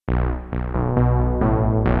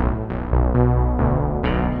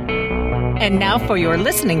And now for your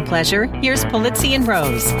listening pleasure, here's Polizzi and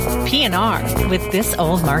Rose, PNR, with This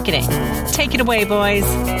Old Marketing. Take it away, boys.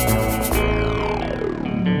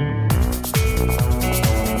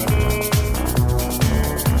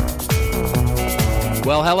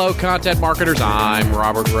 Well, hello, content marketers. I'm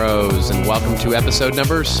Robert Rose, and welcome to episode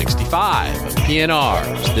number 65 of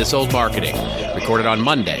PNR's This Old Marketing, recorded on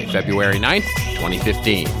Monday, February 9th,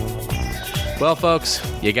 2015. Well, folks,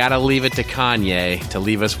 you gotta leave it to Kanye to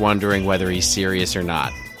leave us wondering whether he's serious or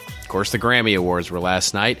not. Of course, the Grammy Awards were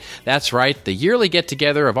last night. That's right, the yearly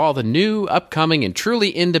get-together of all the new, upcoming, and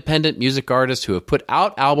truly independent music artists who have put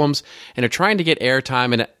out albums and are trying to get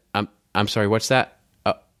airtime. And I'm sorry, what's that?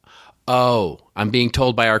 I'm being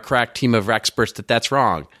told by our crack team of experts that that's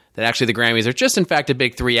wrong. That actually the Grammys are just, in fact, a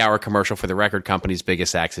big 3-hour commercial for the record company's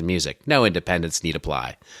biggest acts in music. No independence need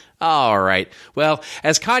apply. All right. Well,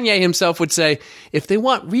 as Kanye himself would say, if they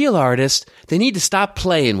want real artists, they need to stop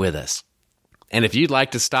playing with us. And if you'd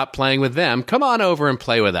like to stop playing with them, come on over and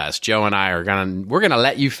play with us. Joe and I we're gonna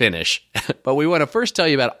let you finish. But we want to first tell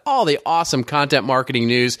you about all the awesome content marketing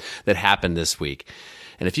news that happened this week.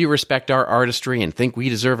 And if you respect our artistry and think we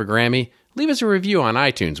deserve a Grammy, leave us a review on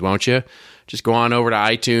iTunes, won't you? Just go on over to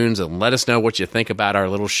iTunes and let us know what you think about our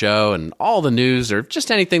little show and all the news or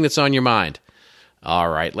just anything that's on your mind. All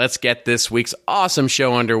right, let's get this week's awesome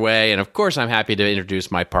show underway. And of course, I'm happy to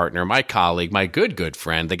introduce my partner, my colleague, my good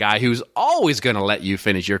friend, the guy who's always going to let you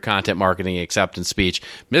finish your content marketing acceptance speech,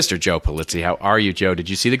 Mr. Joe Polizzi. How are you, Joe? Did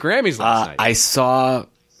you see the Grammys last night? I saw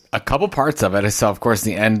a couple parts of it. I saw, of course,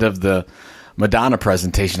 the end of the Madonna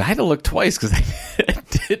presentation. I had to look twice because I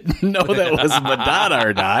didn't know that was Madonna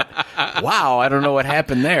or not. Wow, I don't know what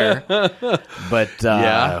happened there. But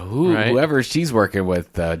whoever she's working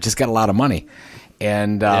with just got a lot of money.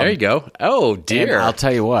 And there you go. Oh, dear. I'll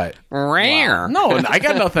tell you what. Rare. No, I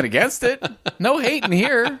got nothing against it. No hating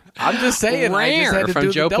here. I'm just saying. Rare I just had to from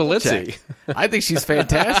do Joe the double Polizzi. check. I think she's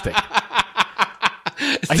fantastic.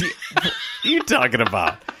 What are you talking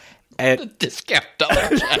about? Discount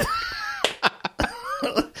double check.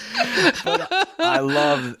 But I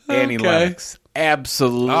love Annie Lennox.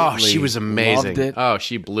 Absolutely. Oh, she was amazing. Loved it. Oh,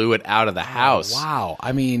 she blew it out of the house. Wow.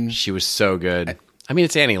 I mean, she was so good. I mean,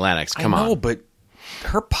 it's Annie Lennox. Come on. I know, but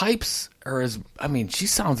her pipes are she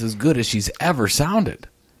sounds as good as she's ever sounded.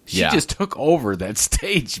 She just took over that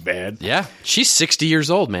stage, man. Yeah. She's 60 years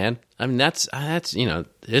old, man. I mean, that's it's well,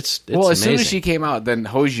 as amazing. Soon as she came out, then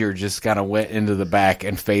Hozier just kind of went into the back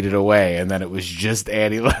and faded away, and then it was just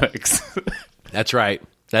Annie Lennox. That's right.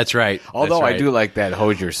 Although I do like that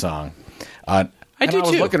Hozier song. I do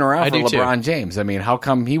was too. looking around for LeBron too. James. I mean, how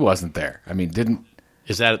come he wasn't there? I mean,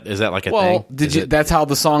 Is that like a well, thing? That's how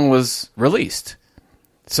the song was released.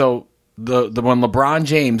 So the when LeBron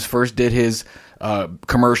James first did his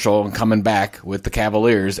commercial and coming back with the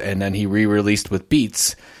Cavaliers, and then he re-released with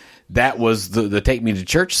Beats, that was the Take Me to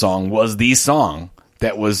Church song was the song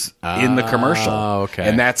that was in the commercial. Oh, okay.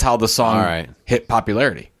 And that's how the song hit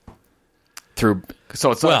popularity. It's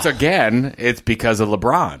because of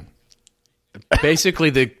LeBron. Basically,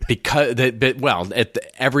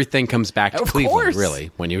 everything comes back to Cleveland, course.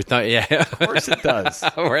 really. When you thought, of course it does.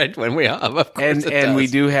 Right? When we of course, and we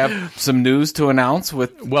do have some news to announce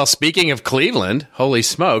with. Well, speaking of Cleveland, holy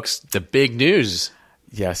smokes, the big news.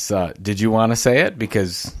 Yes. Did you want to say it?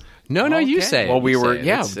 Because no, you say it. Well,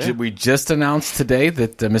 we just announced today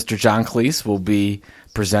that Mr. John Cleese will be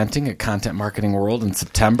presenting at Content Marketing World in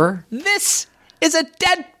September. This is a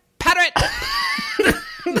dead parrot.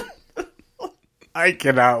 I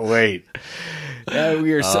cannot wait.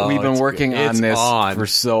 We've been working on this for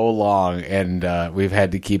so long, and we've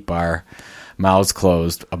had to keep our mouths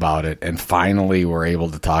closed about it, and finally we're able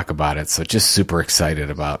to talk about it. So just super excited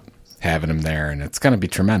about having him there, and it's going to be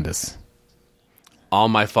tremendous. All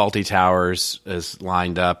my faulty towers is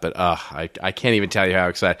lined up, but I can't even tell you how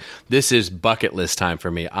excited. This is bucket list time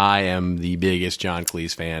for me. I am the biggest John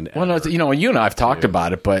Cleese fan ever. Well, no, you and I have talked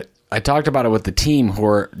about it, but I talked about it with the team who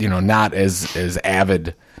are, not as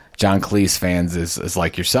avid John Cleese fans as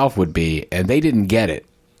like yourself would be, and they didn't get it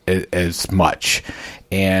as much.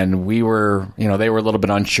 And we were, they were a little bit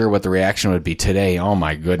unsure what the reaction would be today. Oh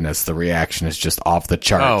my goodness, the reaction is just off the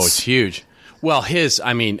charts. Oh, it's huge. Well, there's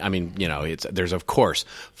of course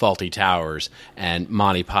Faulty Towers and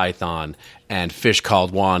Monty Python and Fish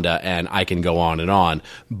Called Wanda, and I can go on,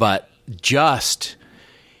 but just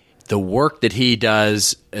the work that he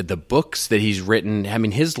does, the books that he's written. I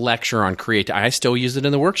mean, his lecture on creativity, I still use it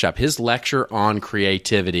in the workshop. His lecture on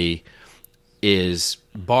creativity is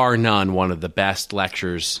bar none one of the best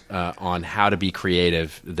lectures on how to be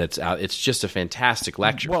creative that's out. It's just a fantastic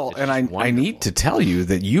lecture. Well, and I need to tell you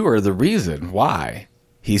that you are the reason why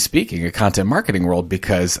he's speaking at Content Marketing World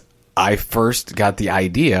because I first got the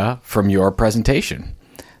idea from your presentation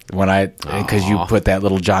because you put that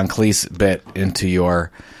little John Cleese bit into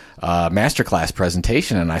your masterclass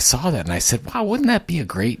presentation, and I saw that and I said, "Wow, wouldn't that be a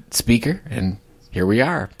great speaker?" And here we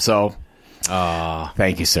are. So,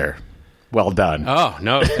 thank you, sir. Well done. Oh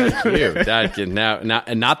no, thank you.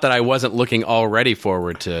 Not that I wasn't looking already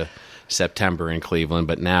forward to September in Cleveland,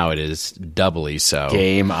 but now it is doubly so.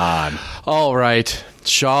 Game on. All right.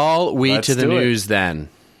 Shall we Let's to the do news it. then?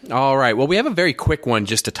 All right. Well, we have a very quick one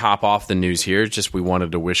just to top off the news here. Just we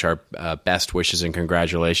wanted to wish our best wishes and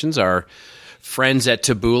congratulations. Our friends at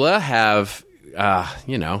Taboola have,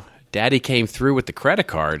 Daddy came through with the credit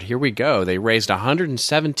card. Here we go. They raised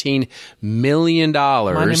 $117 million.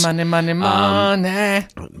 Money.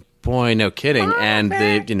 Boy, no kidding. And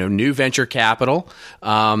the new venture capital,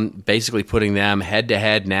 basically putting them head to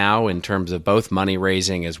head now in terms of both money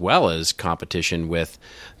raising as well as competition with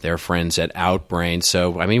their friends at Outbrain.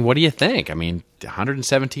 So, I mean, what do you think? I mean,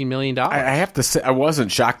 $117 million. I have to say, I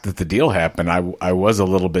wasn't shocked that the deal happened. I was a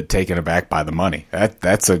little bit taken aback by the money.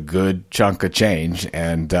 That's a good chunk of change,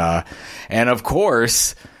 and of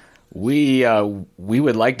course, we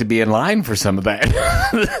would like to be in line for some of that.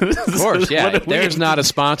 Of course, yeah. If there's not a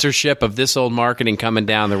sponsorship of This Old Marketing coming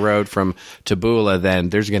down the road from Taboola, then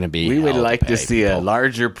there's going to be. We would hell like to see people. a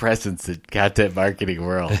larger presence at Content Marketing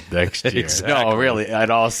World next year. Exactly. No, really, in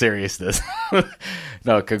all seriousness.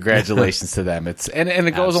 No, congratulations to them.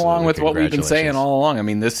 It goes along with what we've been saying all along. I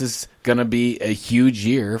mean, this is going to be a huge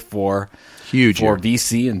year for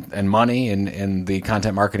VC and money and the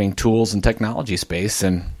content marketing tools and technology space,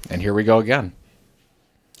 and here we go again.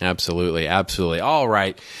 Absolutely. All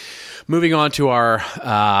right. Moving on to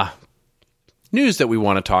our news that we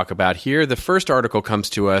want to talk about here. The first article comes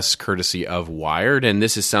to us courtesy of Wired, and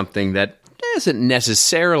this is something that isn't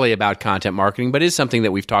necessarily about content marketing, but is something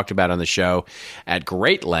that we've talked about on the show at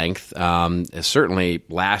great length, certainly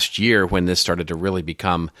last year when this started to really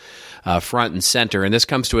become front and center. And this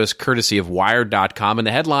comes to us courtesy of Wired.com. And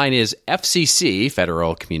the headline is FCC,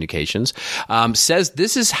 Federal Communications, says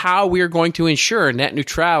this is how we are going to ensure net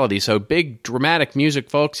neutrality. So big dramatic music,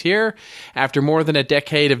 folks, here. After more than a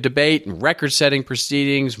decade of debate and record-setting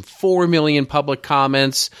proceedings, 4 million public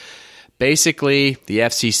comments, basically, the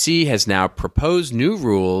FCC has now proposed new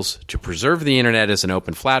rules to preserve the internet as an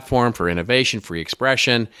open platform for innovation, free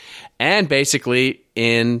expression, and basically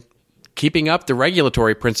in keeping up the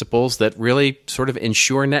regulatory principles that really sort of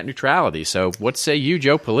ensure net neutrality. So what say you,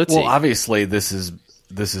 Joe Polizzi? Well, obviously, this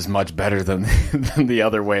is much better than the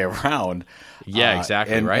other way around. Yeah,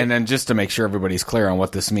 exactly, right. And then just to make sure everybody's clear on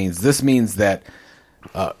what this means that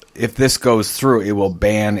if this goes through, it will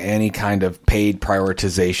ban any kind of paid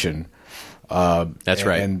prioritization. That's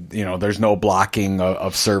right. And there's no blocking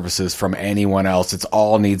of services from anyone else. It's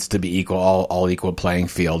all needs to be equal, all equal playing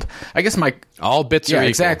field. I guess all bits are equal.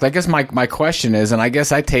 Exactly. I guess my question is, and I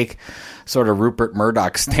guess I take sort of Rupert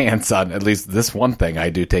Murdoch's stance on at least this one thing. I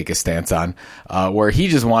do take a stance on where he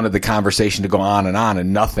just wanted the conversation to go on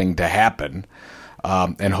and nothing to happen.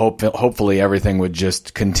 And hopefully everything would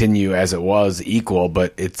just continue as it was, equal.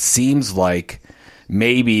 But it seems like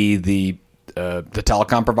maybe the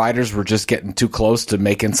telecom providers were just getting too close to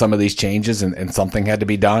making some of these changes, and something had to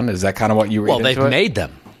be done. Is that kind of what you read into it? Well,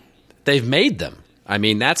 they've made them. I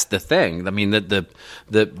mean, that's the thing. I mean, there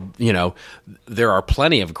are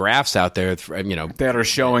plenty of graphs out there, that are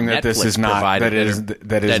showing that this is not that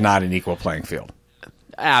is not an equal playing field.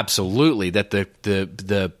 Absolutely, that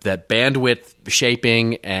that bandwidth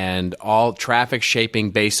shaping and all traffic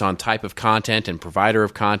shaping based on type of content and provider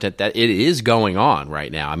of content, that it is going on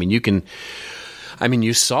right now. I mean,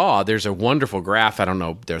 you saw there's a wonderful graph. I don't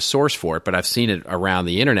know their source for it, but I've seen it around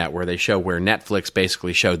the internet where they show where Netflix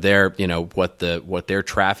basically showed their what their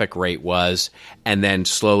traffic rate was, and then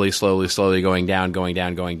slowly going down,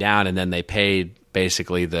 and then they paid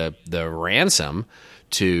basically the ransom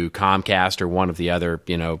to Comcast or one of the other,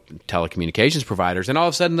 telecommunications providers, and all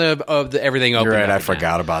of a sudden everything opened. You're right, up I again.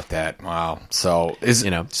 forgot about that. Wow. So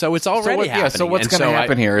so it's already happening. So what's going to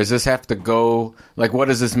happen here? Does this have to go? Like, what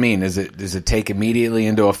does this mean? Does it take immediately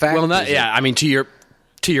into effect? Well, I mean, to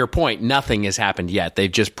your point, nothing has happened yet.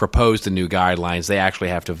 They've just proposed the new guidelines. They actually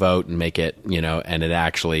have to vote and make it, and it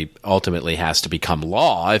actually ultimately has to become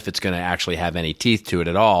law if it's going to actually have any teeth to it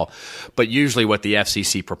at all. But usually what the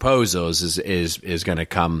FCC proposes is going to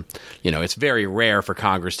come, it's very rare for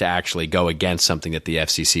Congress to actually go against something that the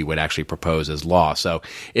FCC would actually propose as law. So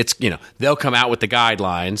it's, they'll come out with the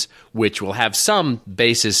guidelines, which will have some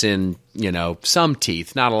basis in some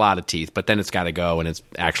teeth, not a lot of teeth, but then it's got to go, and it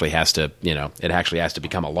actually has to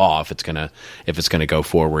become a law if it's gonna go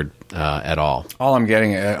forward at all. All I'm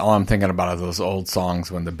thinking about are those old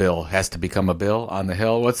songs when the bill has to become a bill on the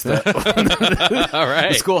hill. What's that? All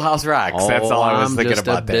right, Schoolhouse Rocks. That's all I was thinking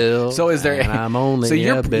about. There. So is there? I'm only so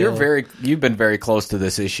a bill. You've been very close to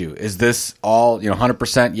this issue. Is this all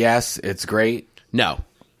 100% yes? It's great. No.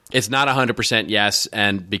 It's not 100% yes,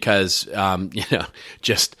 and because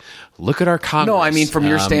just look at our Congress. No, I mean from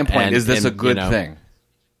your standpoint, is this a good thing?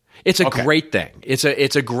 It's a great thing. It's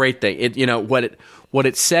a great thing. What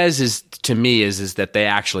it says is to me is that they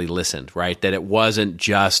actually listened, right? That it wasn't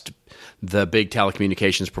just the big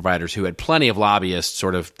telecommunications providers who had plenty of lobbyists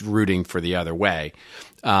sort of rooting for the other way,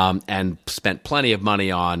 and spent plenty of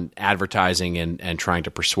money on advertising and trying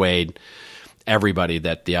to persuade everybody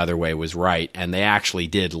that the other way was right, and they actually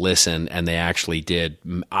did listen, and they actually did.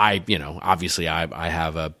 Obviously I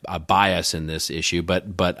have a bias in this issue,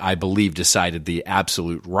 but I believe decided the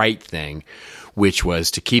absolute right thing, which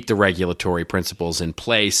was to keep the regulatory principles in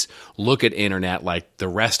place, look at internet like the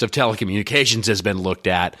rest of telecommunications has been looked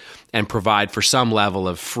at, and provide for some level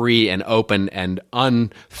of free and open and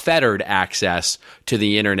unfettered access to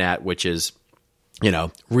the internet, which is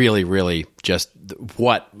really, really just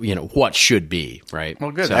what should be, right?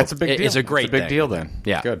 Well, good. So that's a big deal. It's a great big deal then.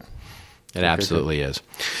 Yeah. Good. It absolutely is.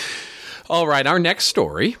 All right. Our next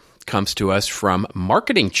story comes to us from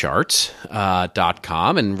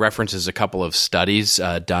marketingcharts.com and references a couple of studies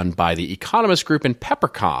done by the Economist Group and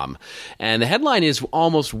Peppercom. And the headline is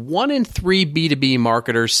almost 1 in 3 B2B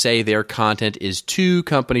marketers say their content is too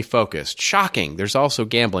company focused. Shocking. There's also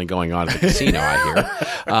gambling going on at the casino, I hear.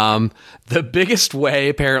 The biggest way,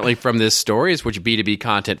 apparently, from this story is which B2B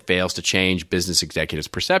content fails to change business executives'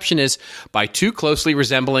 perception is by too closely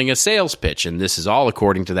resembling a sales pitch. And this is all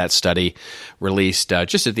according to that study released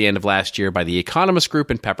just at the end of last year by the Economist Group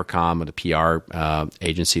and Peppercom, the PR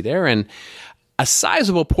agency there. And a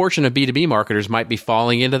sizable portion of B2B marketers might be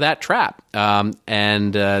falling into that trap.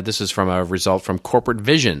 This is from a result from Corporate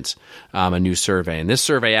Visions, a new survey. And this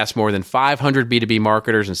survey asked more than 500 B2B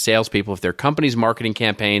marketers and salespeople if their company's marketing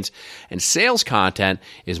campaigns and sales content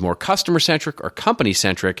is more customer-centric or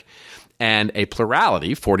company-centric. And a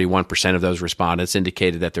plurality, 41% of those respondents,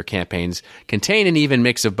 indicated that their campaigns contain an even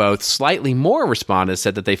mix of both. Slightly more respondents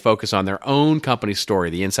said that they focus on their own company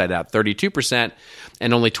story, the inside out, 32%,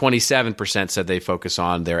 and only 27% said they focus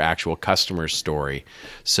on their actual customer's story.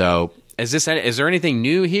 So is there anything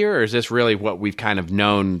new here, or is this really what we've kind of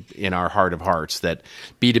known in our heart of hearts, that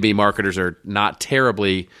B2B marketers are not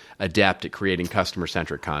terribly adept at creating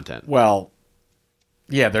customer-centric content? Well,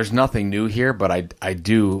 yeah, there's nothing new here, but I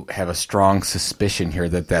do have a strong suspicion here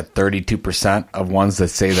that 32% of ones that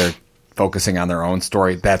say they're focusing on their own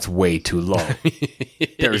story, that's way too low.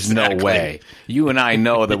 There's no way. You and I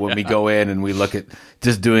know that when we go in and we look at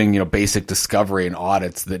just doing basic discovery and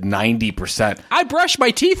audits, that 90%. I brush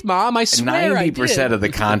my teeth, Mom. I swear 90% of the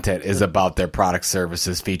content is about their product,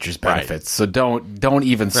 services, features, benefits. Right. So don't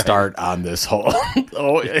even start on this whole.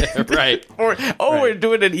 Right. We're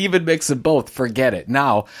doing an even mix of both. Forget it.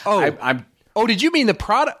 Now, I'm. Oh, did you mean the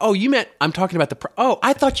product? Oh, you meant I'm talking about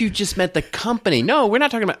I thought you just meant the company. No, we're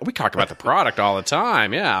not talking about. We talk about the product all the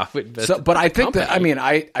time. Yeah, but I think that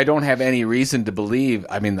I don't have any reason to believe.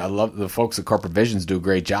 I mean, I love the folks at Corporate Visions do a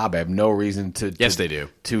great job. I have no reason to yes, they do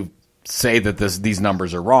to say that these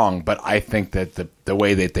numbers are wrong. But I think that the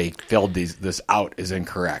way that they filled this out is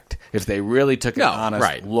incorrect. If they really took an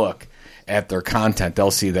honest look at their content,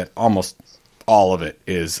 they'll see that almost all of it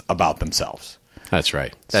is about themselves. That's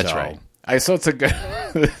right. That's right. So it's a good.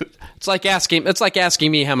 It's like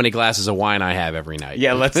asking me how many glasses of wine I have every night.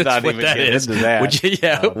 Yeah, let's not even get into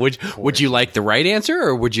that. Would you like the right answer,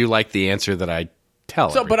 or would you like the answer that I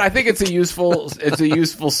tell? But I think it's a useful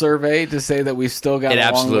survey to say that we've still got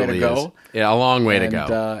a long way to go. Yeah, a long way to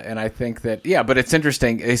go. And I think that but it's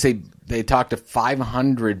interesting. They say they talked to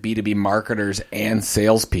 500 B2B marketers and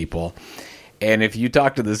salespeople. And if you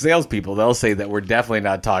talk to the salespeople, they'll say that we're definitely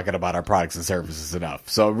not talking about our products and services enough.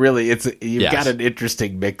 So really, you've got an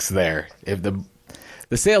interesting mix there. If the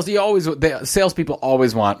salespeople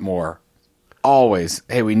always want more. Always,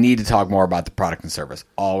 hey, we need to talk more about the product and service.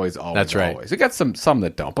 Always. That's right. Always. We got some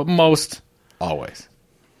that don't, but most always.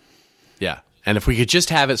 Yeah, and if we could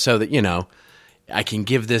just have it so that I can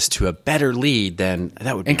give this to a better lead, then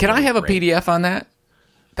that would be. And can I have great. A PDF on that?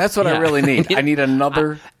 That's what I really need. I need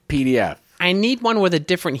another PDF. I need one with a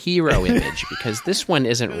different hero image because this one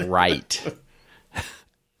isn't right.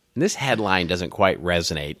 This headline doesn't quite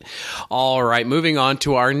resonate. All right, moving on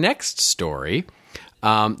to our next story.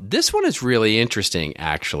 This one is really interesting,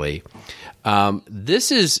 actually.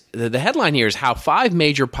 This is the headline here is how 5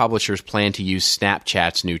 major publishers plan to use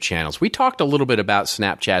Snapchat's new channels. We talked a little bit about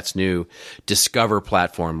Snapchat's new Discover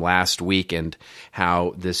platform last week and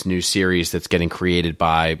how this new series that's getting created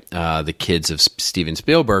by the kids of Steven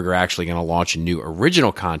Spielberg are actually going to launch new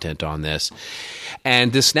original content on this.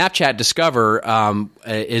 And this Snapchat Discover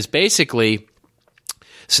is basically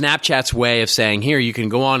Snapchat's way of saying, here, you can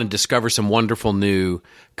go on and discover some wonderful new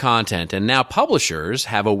content. And now publishers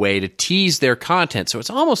have a way to tease their content. So it's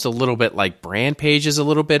almost a little bit like brand pages a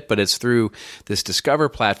little bit, but it's through this Discover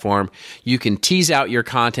platform. You can tease out your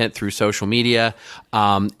content through social media,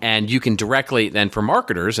 and you can directly, then for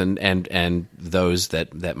marketers and those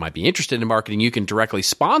that might be interested in marketing, you can directly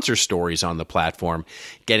sponsor stories on the platform,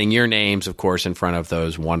 getting your names, of course, in front of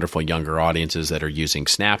those wonderful younger audiences that are using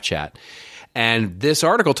Snapchat. And this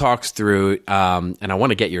article talks through, and I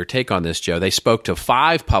want to get your take on this, Joe. They spoke to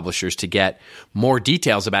 5 publishers to get more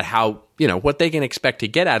details about how, what they can expect to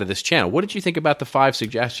get out of this channel. What did you think about the 5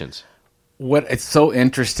 suggestions? It's so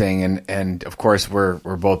interesting, and of course we're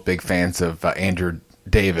both big fans of Andrew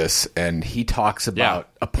Davis, and he talks about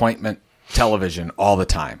appointment television all the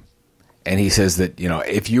time. And he says that,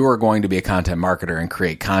 if you are going to be a content marketer and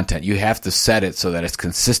create content, you have to set it so that it's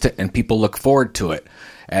consistent and people look forward to it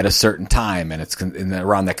at a certain time, and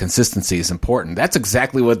around that consistency is important. That's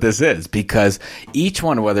exactly what this is, because each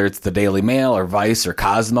one, whether it's the Daily Mail or Vice or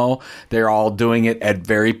Cosmo, they're all doing it at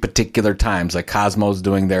very particular times. Like Cosmo's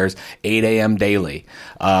doing theirs 8 a.m. daily.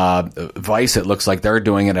 Vice, it looks like they're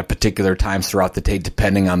doing it at particular times throughout the day,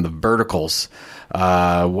 depending on the verticals.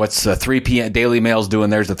 What's 3 p.m. Daily Mail's doing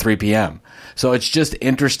theirs at 3 p.m. So it's just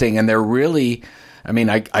interesting, and they're really,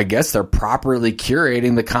 I guess they're properly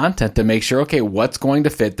curating the content to make sure, okay, what's going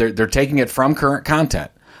to fit. They're taking it from current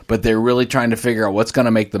content, but they're really trying to figure out what's going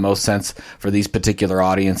to make the most sense for these particular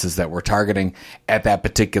audiences that we're targeting at that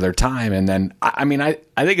particular time. And then, I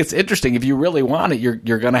think it's interesting. If you really want it, you're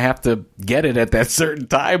going to have to get it at that certain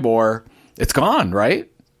time, or it's gone,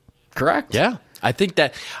 right? Correct? Yeah. I think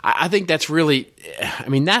that's really,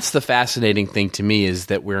 that's the fascinating thing to me, is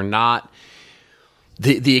that we're not,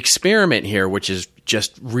 the experiment here, which is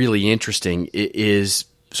just really interesting, is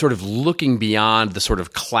sort of looking beyond the sort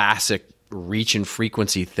of classic reach and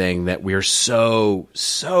frequency thing that we're so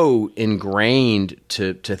ingrained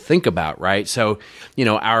to think about, right? So,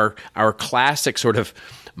 our classic sort of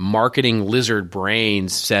marketing lizard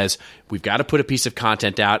brains says we've got to put a piece of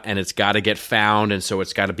content out and it's got to get found, and so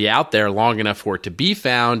it's got to be out there long enough for it to be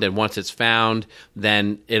found, and once it's found,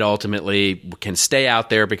 then it ultimately can stay out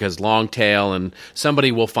there because long tail, and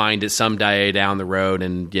somebody will find it someday down the road,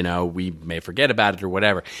 and we may forget about it or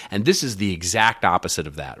whatever. And this is the exact opposite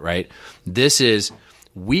of that, right? This is,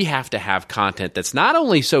 we have to have content that's not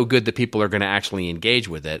only so good that people are going to actually engage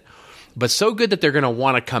with it, but so good that they're going to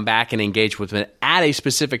want to come back and engage with it at a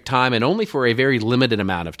specific time and only for a very limited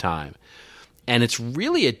amount of time. And it's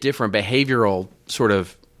really a different behavioral sort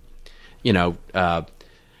of,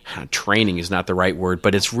 training is not the right word,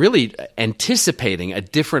 but it's really anticipating a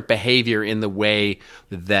different behavior in the way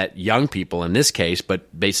that young people, in this case,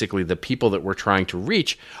 but basically the people that we're trying to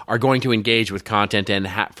reach, are going to engage with content, and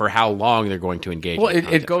for how long they're going to engage with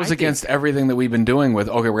content. It goes against everything that we've been doing with,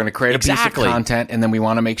 okay, we're going to create a piece of content, and then we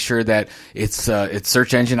want to make sure that it's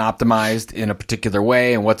search engine optimized in a particular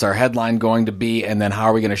way, and what's our headline going to be, and then how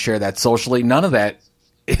are we going to share that socially? None of that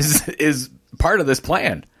is part of this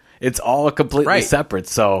plan. It's all completely separate,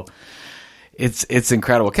 so it's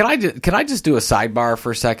incredible. Can I just do a sidebar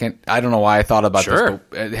for a second? I don't know why I thought about this,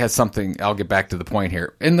 but it has something. I'll get back to the point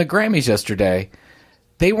here. In the Grammys yesterday,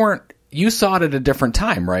 you saw it at a different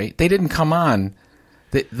time, right? They didn't come on.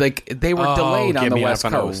 They were delayed on the West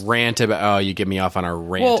Coast. You get me off on a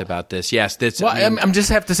rant about this. Yes, I'm just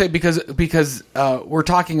have to say because we're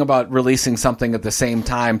talking about releasing something at the same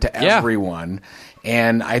time to everyone,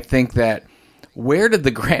 and I think that. Where did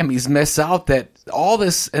the Grammys miss out that all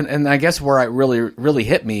this, and I guess where it really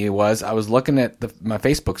hit me was I was looking at my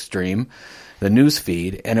Facebook stream, the news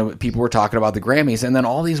feed, and people were talking about the Grammys, and then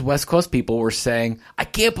all these West Coast people were saying, I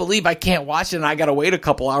can't believe I can't watch it, and I got to wait a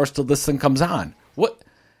couple hours till this thing comes on. What?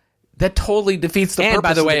 That totally defeats the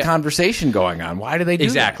purpose of the conversation going on. Why do they do that?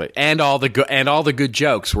 Exactly. And all the good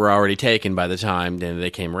jokes were already taken by the time they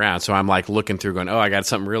came around. So I'm like looking through going, I got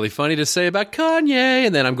something really funny to say about Kanye.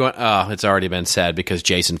 And then I'm going, it's already been said because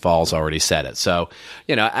Jason Falls already said it. So,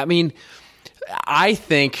 I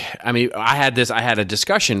had a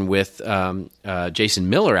discussion with Jason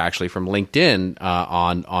Miller, actually, from LinkedIn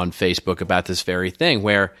on Facebook about this very thing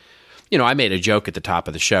where, I made a joke at the top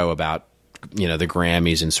of the show about the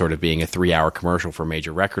Grammys and sort of being a 3-hour commercial for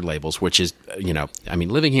major record labels, which is,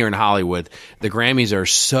 living here in Hollywood, the Grammys are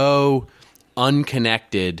so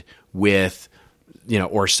unconnected with,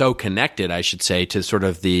 or so connected, I should say, to sort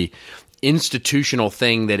of the institutional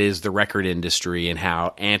thing that is the record industry and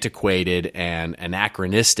how antiquated and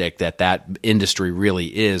anachronistic that industry really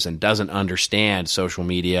is, and doesn't understand social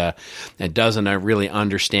media and doesn't really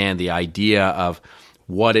understand the idea of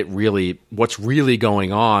what's really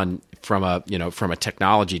going on from a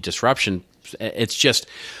technology disruption. It's just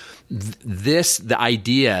the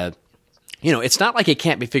idea, it's not like it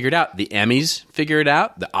can't be figured out. The Emmys figure it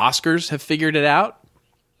out. The Oscars have figured it out.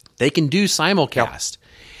 They can do simulcast. Yep.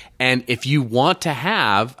 And if you want to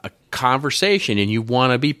have a conversation and you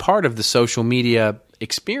want to be part of the social media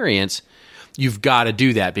experience, you've got to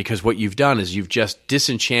do that, because what you've done is you've just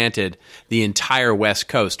disenchanted the entire West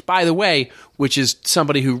Coast, by the way, which is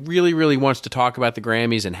somebody who really, really wants to talk about the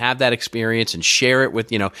Grammys and have that experience and share it with,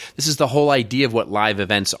 this is the whole idea of what live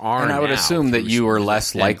events are. And I would assume that you are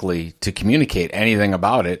less likely to communicate anying anything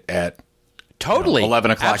at it. Totally.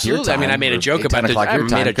 11 o'clock Absolutely. your time. I made a joke about it. I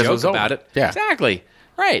made a joke about it. Yeah. Exactly.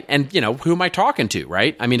 Right. And, who am I talking to,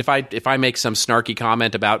 right? I mean, if I make some snarky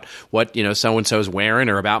comment about what, so-and-so's wearing,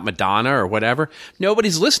 or about Madonna or whatever,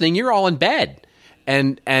 nobody's listening. You're all in bed.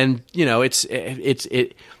 And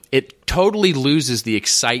it totally loses the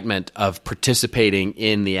excitement of participating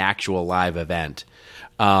in the actual live event.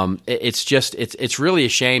 It's really a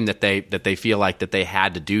shame that they feel like that they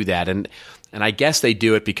had to do that. And I guess they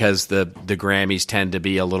do it because the Grammys tend to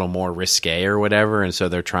be a little more risque or whatever, and so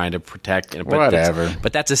they're trying to protect. Whatever.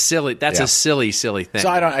 But that's a silly thing. So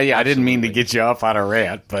I didn't mean to get you off on a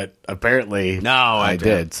rant, but apparently I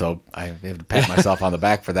did. So I have to pat myself on the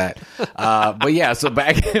back for that. But yeah, so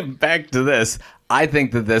back to this. I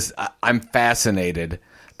think that I'm fascinated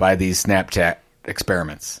by these Snapchat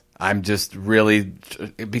experiments. I'm just really,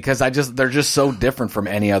 because they're just so different from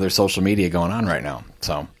any other social media going on right now.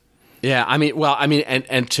 So. Yeah,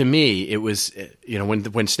 and to me, it was, when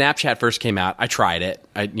Snapchat first came out, I tried it.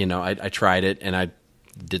 I tried it, and I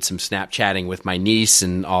did some Snapchatting with my niece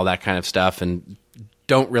and all that kind of stuff, and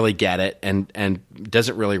don't really get it, and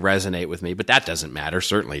doesn't really resonate with me. But that doesn't matter.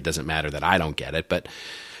 Certainly, it doesn't matter that I don't get it, but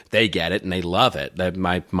they get it and they love it.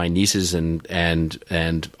 My nieces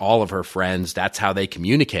and all of her friends, that's how they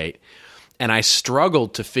communicate. And I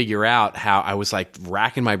struggled to figure out how. I was like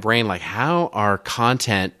racking my brain, like, how are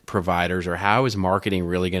content providers, or how is marketing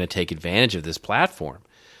really going to take advantage of this platform?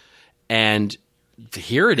 And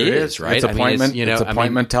here it is, right? It's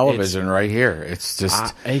appointment television right here. It's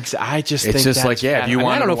just, it's just like, if you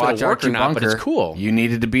want to watch Archie Bunker, but it's cool. You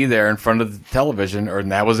needed to be there in front of the television,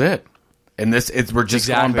 and that was it. And we're just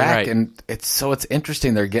going back, right. And it's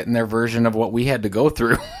interesting. They're getting their version of what we had to go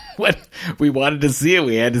through when we wanted to see it.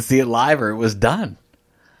 We had to see it live, or it was done.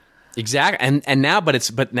 Exactly, and now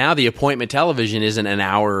the appointment television isn't an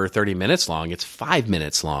hour or 30 minutes long. It's 5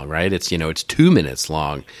 minutes long, right? It's 2 minutes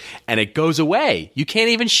long, and it goes away. You can't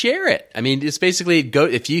even share it. I mean, it's basically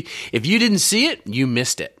if you didn't see it, you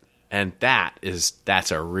missed it. And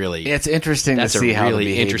that's a really interesting to see how really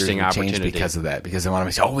the interesting opportunity change because of that. Because they want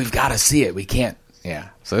to say, we've got to see it. We can't. Yeah.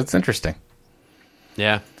 So it's interesting.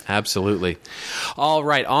 Yeah, absolutely. All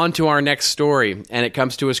right, on to our next story, and it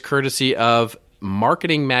comes to us courtesy of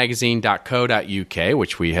marketingmagazine.co.uk,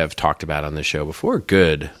 which we have talked about on the show before.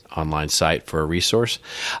 Good online site for a resource,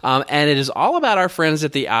 and it is all about our friends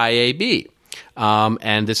at the IAB.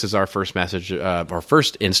 And this is our first message, our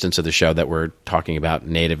first instance of the show that we're talking about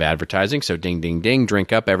native advertising. So ding, ding, ding,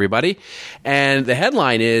 drink up, everybody. And the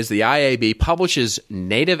headline is, the IAB publishes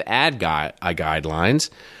native ad guidelines,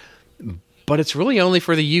 but it's really only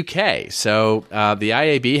for the UK. So the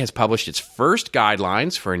IAB has published its first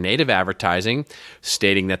guidelines for native advertising,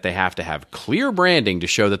 stating that they have to have clear branding to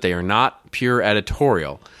show that they are not pure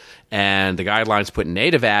editorial. And the guidelines put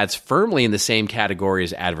native ads firmly in the same category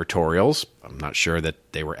as advertorials. I'm not sure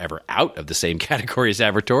that they were ever out of the same category as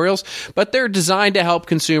advertorials, but they're designed to help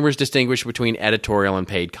consumers distinguish between editorial and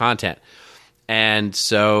paid content. And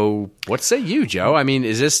so, what say you, Joe? I mean,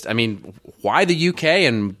 why the UK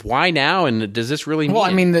and why now? And does this really mean? Well,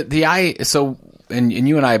 I mean, and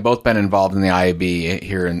you and I have both been involved in the IAB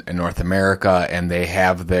here in North America, and they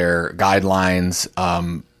have their guidelines,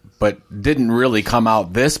 but didn't really come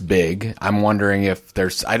out this big. I'm wondering if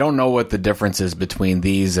I don't know what the difference is between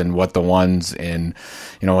these and what the ones in,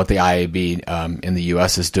 what the IAB in the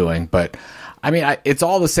US is doing. But I mean, it's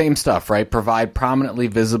all the same stuff, right? Provide prominently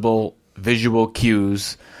visible visual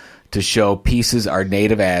cues to show pieces are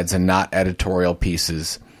native ads and not editorial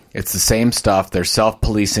pieces. It's the same stuff. They're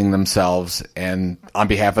self-policing themselves and on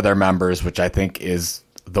behalf of their members, which I think is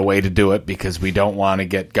the way to do it because we don't want to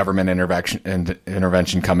get government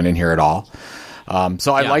intervention coming in here at all.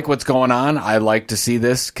 So I like what's going on. I like to see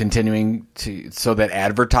this continuing so that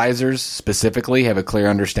advertisers specifically have a clear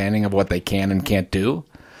understanding of what they can and can't do.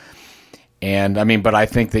 And I mean, but I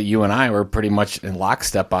think that you and I were pretty much in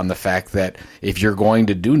lockstep on the fact that if you're going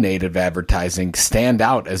to do native advertising, stand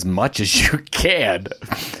out as much as you can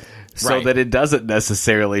so that it doesn't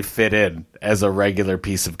necessarily fit in as a regular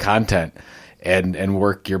piece of content and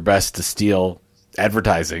work your best to steal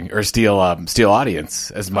advertising or steal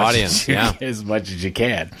audience as much as you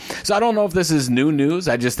can. So I don't know if this is new news.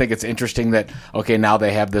 I just think it's interesting that now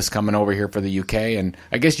they have this coming over here for the UK, and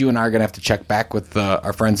I guess you and I are going to have to check back with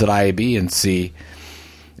our friends at IAB and see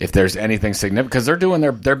if there's anything significant because they're doing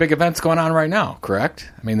their big events going on right now.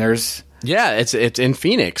 Correct? I mean, there's it's in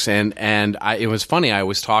Phoenix, and it was funny. I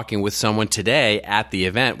was talking with someone today at the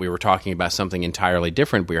event. We were talking about something entirely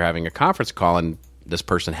different. We were having a conference call, and this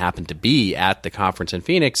person happened to be at the conference in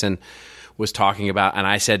Phoenix and was talking about, and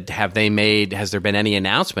I said, has there been any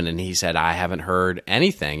announcement? And he said, I haven't heard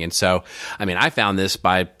anything. And so, I mean, I found this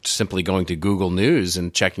by simply going to Google News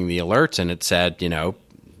and checking the alerts, and it said,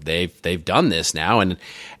 they've done this now. And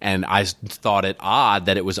I thought it odd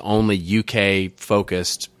that it was only UK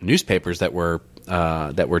focused newspapers that were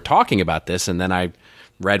talking about this. And then I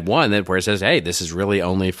read one where it says, hey, this is really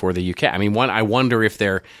only for the UK. I mean, I wonder if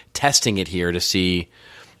they're testing it here to see,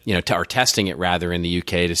 or testing it rather in the UK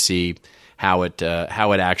to see how it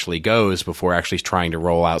actually goes before actually trying to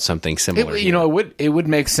roll out something similar. It would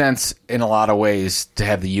make sense in a lot of ways to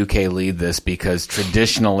have the UK lead this because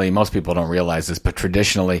traditionally, most people don't realize this, but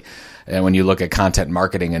traditionally, when you look at content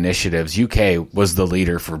marketing initiatives, UK was the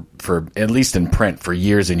leader for at least in print for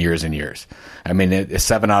years and years and years. I mean,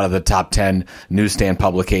 7 out of the top 10 newsstand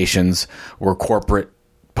publications were corporate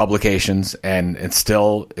publications, and it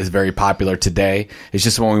still is very popular today. It's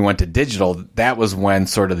just when we went to digital, that was when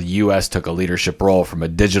sort of the U.S. took a leadership role from a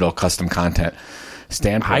digital custom content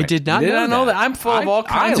standpoint. I did not know that. I'm full of all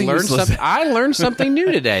kinds of useless. I learned something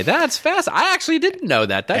new today. That's fast. I actually didn't know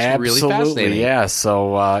that. That's really fascinating. Yeah.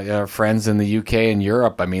 So our friends in the UK and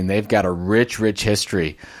Europe, I mean, they've got a rich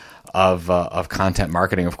history of content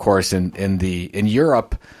marketing. Of course, in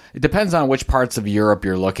Europe, it depends on which parts of Europe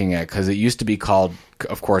you're looking at because it used to be called,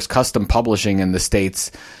 of course, custom publishing in the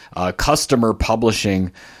States, customer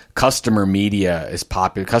publishing. Customer media is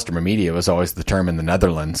popular. Customer media was always the term in the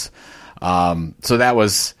Netherlands. So that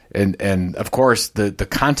was, and of course, the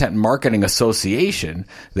Content Marketing Association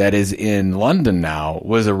that is in London now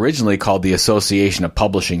was originally called the Association of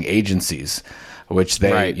Publishing Agencies, which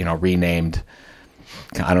they, renamed.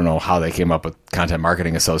 I don't know how they came up with Content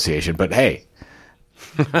Marketing Association, but hey,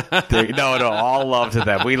 all love to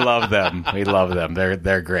them. We love them.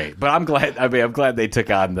 They're great. But I'm glad they took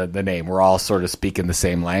on the name. We're all sort of speaking the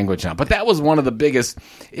same language now. But that was one of the biggest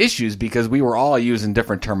issues because we were all using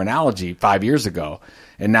different terminology 5 years ago,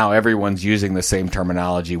 and now everyone's using the same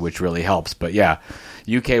terminology, which really helps. But yeah,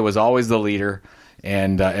 UK was always the leader.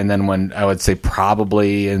 And then when I would say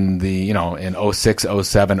probably in the, in 06,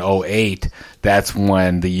 07, 08, that's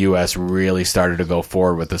when the U.S. really started to go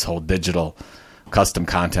forward with this whole digital custom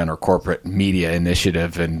content or corporate media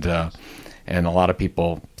initiative. And a lot of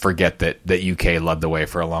people forget that UK led the way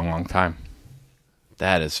for a long, long time.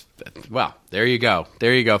 That is, well, there you go.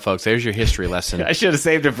 There you go, folks. There's your history lesson. I should have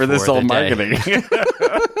saved it for this old marketing.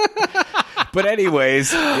 But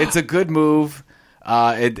anyways, it's a good move.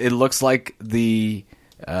 It looks like at the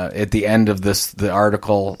end of the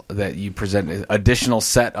article that you present, additional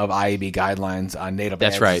set of IAB guidelines on native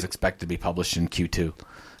ads is expected to be published in Q2.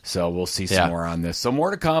 So we'll see some more on this. So more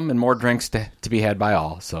to come and more drinks to be had by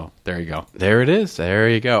all. So there you go. There it is. There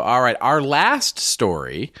you go. All right. Our last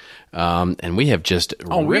story, and we have just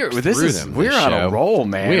ripped through them. We're on a roll,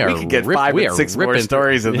 man. We could get 5 and 6 more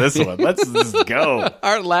stories in this one. Let's just go.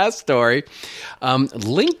 Our last story.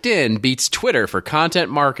 LinkedIn beats Twitter for content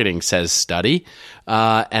marketing, says study.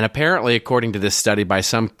 And apparently, according to this study by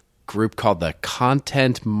some group called the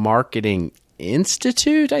Content Marketing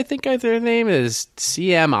Institute, I think their name is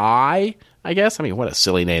CMI, I guess. I mean, what a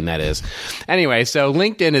silly name that is. Anyway, so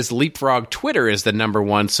LinkedIn is leapfrog Twitter as the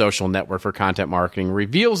 #1 social network for content marketing,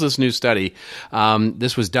 reveals this new study.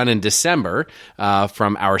 This was done in December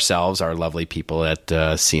from ourselves, our lovely people at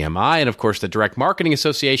CMI, and of course the Direct Marketing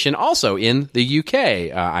Association, also in the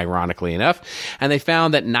UK, ironically enough. And they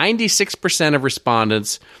found that 96% of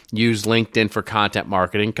respondents use LinkedIn for content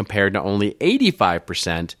marketing compared to only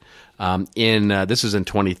 85% this was in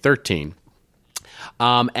 2013.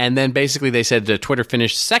 And then basically they said that Twitter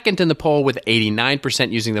finished second in the poll with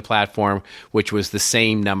 89% using the platform, which was the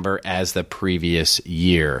same number as the previous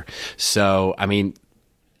year. So, I mean,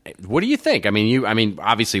 what do you think? I mean,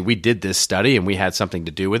 obviously we did this study and we had something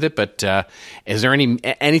to do with it, but is there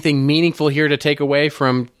anything meaningful here to take away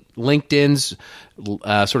from LinkedIn's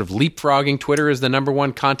sort of leapfrogging Twitter as the number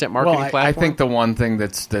one content marketing platform? I think the one thing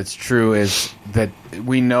that's true is that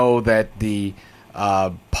we know that the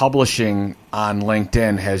publishing on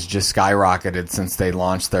LinkedIn has just skyrocketed since they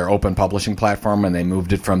launched their open publishing platform and they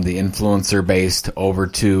moved it from the influencer based over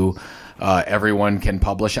to everyone can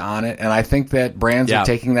publish on it. And I think that brands are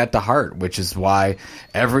taking that to heart, which is why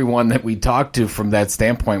everyone that we talked to from that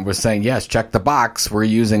standpoint was saying, yes, check the box. We're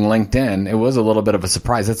using LinkedIn. It was a little bit of a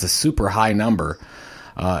surprise. That's a super high number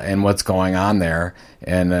and what's going on there.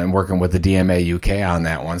 And I'm working with the DMA UK on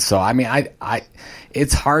that one. So, I mean,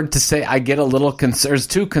 it's hard to say. I get a little concerned. There's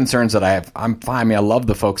two concerns that I have. I'm fine. I mean, I love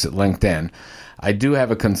the folks at LinkedIn. I do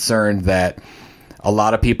have a concern that a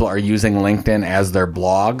lot of people are using LinkedIn as their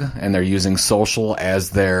blog and they're using social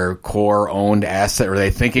as their core owned asset, or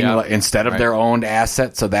they're thinking instead of their owned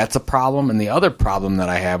asset. So that's a problem. And the other problem that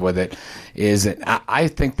I have with it is I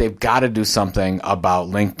think they've got to do something about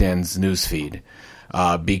LinkedIn's newsfeed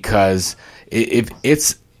because if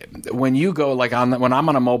it's when you go when I'm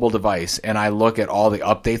on a mobile device and I look at all the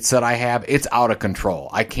updates that I have, it's out of control.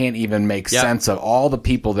 I can't even make sense of all the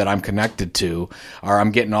people that I'm connected to, or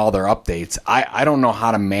I'm getting all their updates. I don't know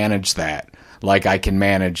how to manage that. Like I can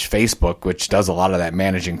manage Facebook, which does a lot of that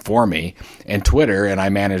managing for me, and Twitter, and I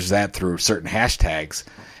manage that through certain hashtags.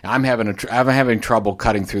 I'm having trouble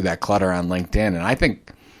cutting through that clutter on LinkedIn, and I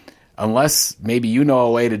think unless maybe you know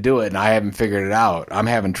a way to do it and I haven't figured it out, I'm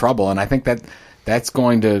having trouble, and I think that's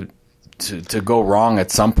going to go wrong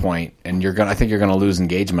at some point, and I think you're going to lose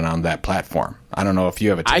engagement on that platform. I don't know if you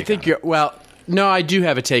have a take on it. No, I do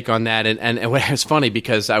have a take on that, and it's funny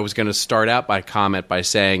because I was going to start out my comment by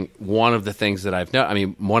saying one of the things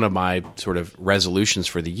that one of my sort of resolutions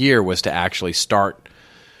for the year was to actually start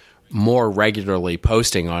more regularly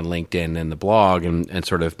posting on LinkedIn and the blog and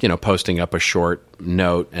sort of, posting up a short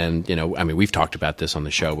note. And, we've talked about this on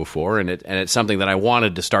the show before, and it's something that I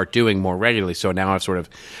wanted to start doing more regularly. So now I've sort of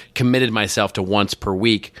committed myself to once per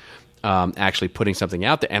week actually putting something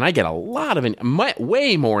out there. And I get a lot of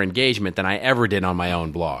way more engagement than I ever did on my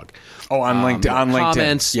own blog. Oh, on LinkedIn. On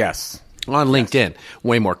comments, LinkedIn. Yes. On LinkedIn,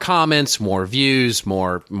 way more comments, more views,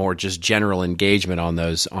 more just general engagement on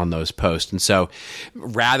those posts. And so,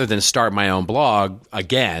 rather than start my own blog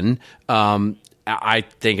again, I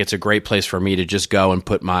think it's a great place for me to just go and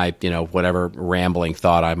put my whatever rambling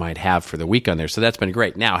thought I might have for the week on there. So that's been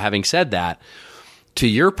great. Now, having said that, to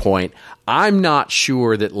your point, I'm not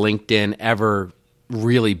sure that LinkedIn ever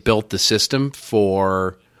really built the system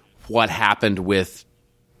for what happened with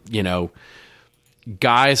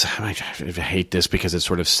guys. I hate this because it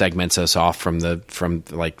sort of segments us off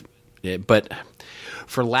but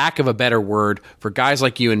for lack of a better word, for guys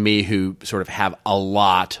like you and me who sort of have a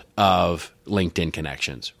lot of LinkedIn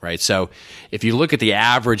connections, right? So if you look at the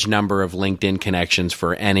average number of LinkedIn connections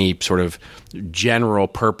for any sort of general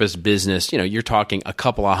purpose business, you're talking a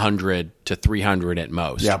couple of 100 to 300 at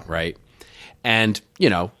most, right? And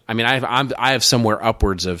I have somewhere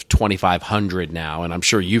upwards of 2,500 now, and I'm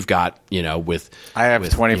sure you've got with I have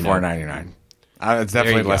 24.99. It's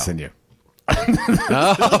definitely less than you.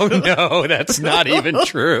 Oh no, that's not even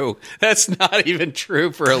true. That's not even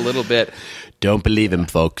true for a little bit. Don't believe him,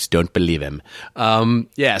 folks. Don't believe him.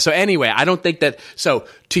 So anyway, I don't think that. So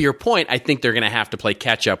to your point, I think they're going to have to play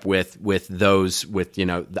catch up with those.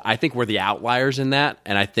 I think we're the outliers in that,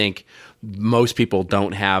 and I think most people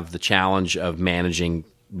don't have the challenge of managing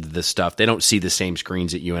the stuff. They don't see the same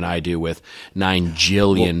screens that you and I do with 9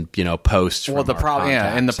 jillion, posts. Well, the problem,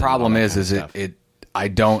 and the problem is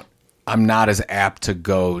I'm not as apt to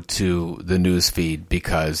go to the news feed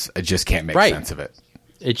because I just can't make sense of it.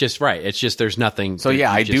 It's just there's nothing. So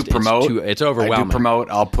I do promote. It's overwhelming. I do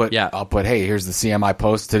promote. I'll put. Hey, here's the CMI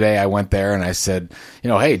post today. I went there and I said,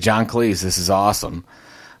 hey, John Cleese, this is awesome.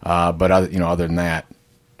 But other than that,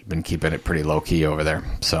 I've been keeping it pretty low key over there.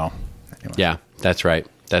 So anyway. Yeah, that's right.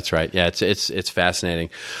 Yeah, it's fascinating.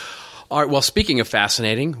 All right. Well, speaking of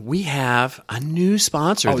fascinating, we have a new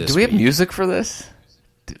sponsor. Do we have music for this?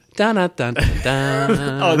 Dun, dun, dun,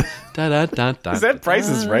 dun, is that Price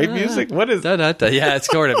is Right music? What is? Yeah,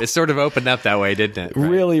 it's sort of opened up that way, didn't it? Right.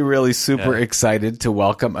 Really, really super excited to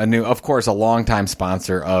welcome a longtime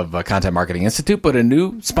sponsor of Content Marketing Institute, but a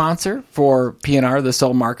new sponsor for PNR, This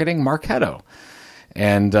Old Marketing, Marketo.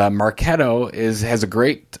 And Marketo has a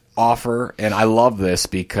great offer, and I love this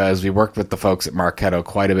because we worked with the folks at Marketo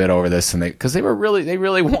quite a bit over this, and they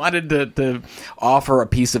really wanted to offer a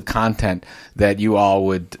piece of content that you all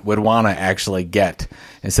would want to actually get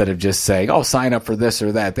instead of just saying, oh, sign up for this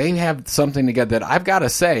or that. They have something to get that I've got to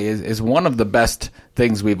say is one of the best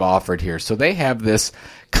things we've offered here. So they have this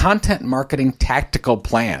content marketing tactical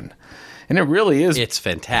plan, and it really is it's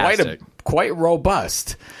fantastic, quite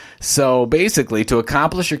robust. So basically, to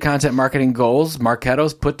accomplish your content marketing goals,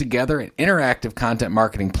 Marketo's put together an interactive content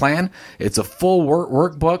marketing plan. It's a full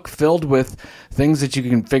workbook filled with things that you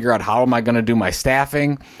can figure out, how am I going to do my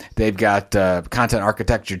staffing? They've got content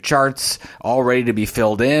architecture charts all ready to be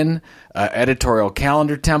filled in, editorial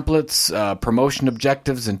calendar templates, promotion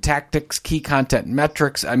objectives and tactics, key content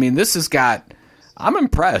metrics. I mean, this has got... I'm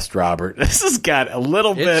impressed, Robert. This has got a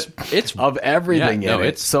little bit of everything in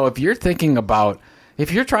it. So if you're thinking about...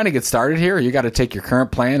 If you're trying to get started here, you got to take your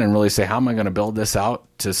current plan and really say, how am I going to build this out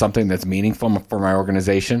to something that's meaningful for my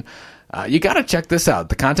organization? You got to check this out.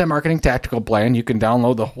 The Content Marketing Tactical Plan. You can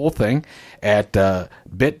download the whole thing at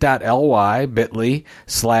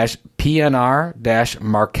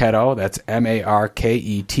bit.ly/PNR-Marketo. That's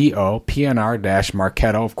Marketo,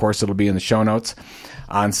 PNR-Marketo. Of course, it'll be in the show notes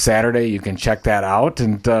on Saturday. You can check that out,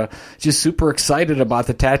 and just super excited about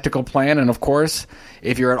the tactical plan. And of course,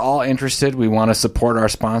 if you're at all interested, we want to support our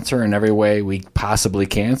sponsor in every way we possibly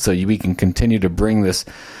can, so we can continue to bring this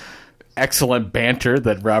excellent banter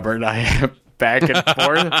that Robert and I have back and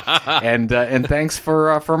forth. And thanks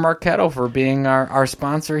for Marketo for being our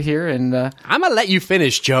sponsor here. And I'm gonna let you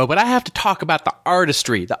finish, Joe, but I have to talk about the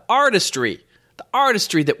artistry that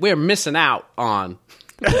we're missing out on.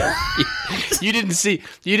 You didn't see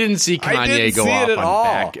Kanye go off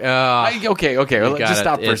on Beck. Okay. Well, just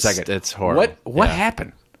stop for a second. It's horrible. What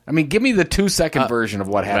happened? I mean, give me the 2-second version of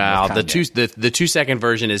what happened. Well, the 2-second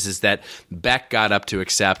version is that Beck got up to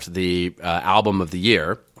accept the album of the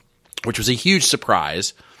year, which was a huge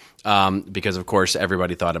surprise because, of course,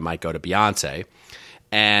 everybody thought it might go to Beyonce,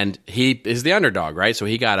 and he is the underdog, right? So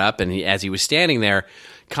he got up, and as he was standing there,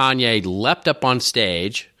 Kanye leapt up on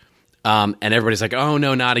stage. And everybody's like, oh,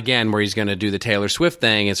 no, not again, where he's going to do the Taylor Swift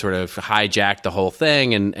thing and sort of hijack the whole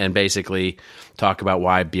thing and basically talk about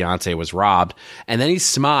why Beyonce was robbed. And then he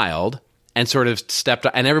smiled and sort of stepped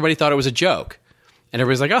up, and everybody thought it was a joke. And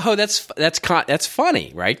everybody's like, oh, that's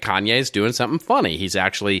funny, right? Kanye's doing something funny. He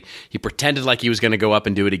pretended like he was going to go up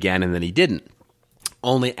and do it again, and then he didn't.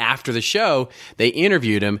 Only after the show, they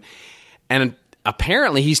interviewed him, and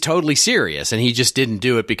apparently he's totally serious, and he just didn't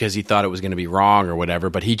do it because he thought it was going to be wrong or whatever,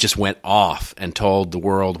 but he just went off and told the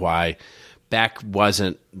world why Beck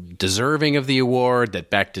wasn't deserving of the award, that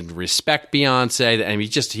Beck didn't respect Beyonce, and he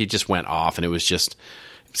just went off, and it was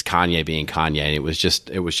Kanye being Kanye, and it was just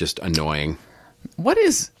annoying.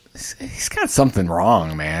 He's got something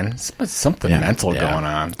wrong, man. Something mental going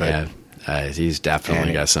on. But he's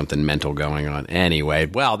definitely got something mental going on. Anyway,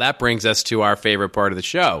 well, that brings us to our favorite part of the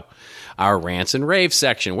show, our Rants and Raves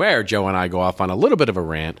section, where Joe and I go off on a little bit of a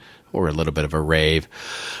rant or a little bit of a rave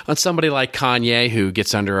on somebody like Kanye who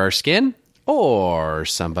gets under our skin, or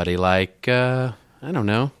somebody like, I don't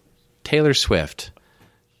know, Taylor Swift,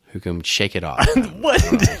 who can shake it off. What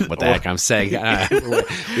the heck I'm saying?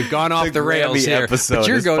 We've gone off the rails here. But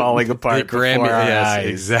you're going falling apart. Yes,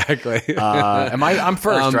 exactly. I'm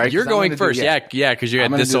first, right? You're going first. Yeah, because you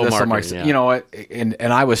had this old market. You know what? And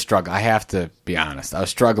I was struggling. I have to be honest. I was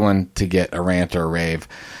struggling to get a rant or a rave.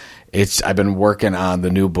 I've been working on the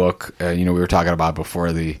new book. We were talking about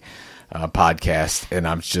before the podcast, and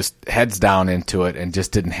I'm just heads down into it and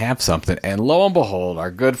just didn't have something. And lo and behold,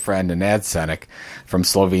 our good friend Nad Senek from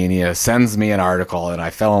Slovenia sends me an article, and I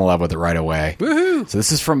fell in love with it right away. Woohoo! So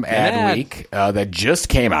this is from Adweek that just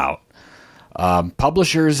came out.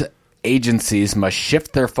 Publishers, agencies must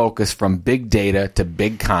shift their focus from big data to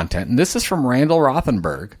big content. And this is from Randall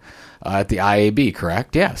Rothenberg at the IAB,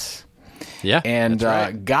 correct? Yes. Yeah. And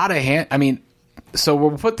right. So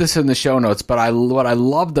we'll put this in the show notes, but what I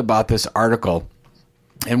loved about this article,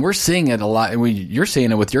 and we're seeing it a lot, and you're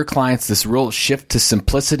seeing it with your clients, this real shift to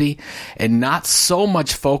simplicity and not so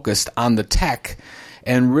much focused on the tech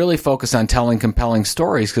and really focused on telling compelling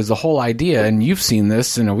stories, because the whole idea, and you've seen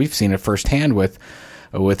this, we've seen it firsthand with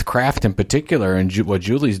Kraft in particular, and what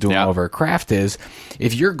Julie's doing over at Kraft is,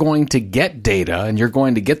 if you're going to get data and you're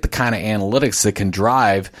going to get the kind of analytics that can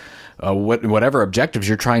drive whatever objectives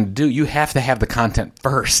you're trying to do, you have to have the content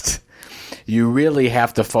first. You really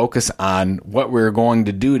have to focus on what we're going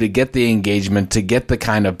to do to get the engagement, to get the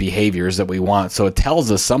kind of behaviors that we want. So it tells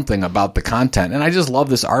us something about the content. And I just love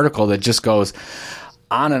this article that just goes,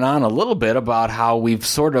 on and on a little bit about how we've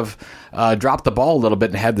sort of dropped the ball a little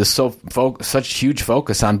bit and had this such huge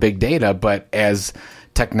focus on big data, but as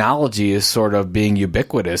technology is sort of being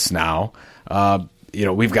ubiquitous now,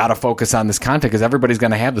 we've got to focus on this content because everybody's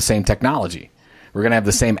going to have the same technology. We're going to have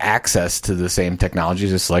the same access to the same technology,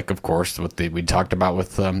 just like, of course, what we talked about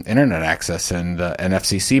with internet access and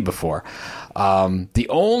FCC before. The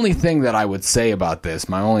only thing that I would say about this,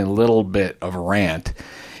 my only little bit of a rant,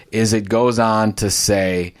 is it goes on to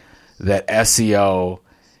say that SEO.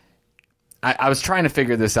 I was trying to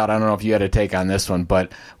figure this out. I don't know if you had a take on this one,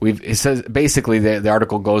 but it says basically the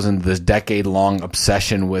article goes into this decade-long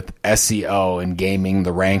obsession with SEO and gaming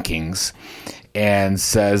the rankings, and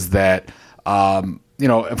says that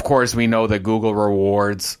of course we know that Google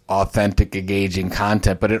rewards authentic, engaging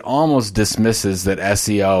content, but it almost dismisses that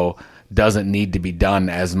SEO doesn't need to be done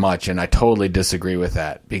as much, and I totally disagree with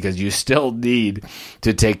that, because you still need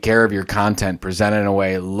to take care of your content, present it in a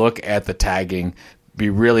way, look at the tagging, be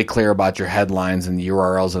really clear about your headlines and the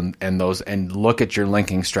URLs and those, and look at your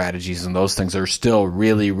linking strategies, and those things are still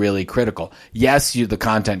really, really critical. Yes, the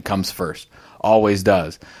content comes first, always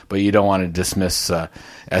does, but you don't want to dismiss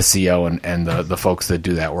SEO and the folks that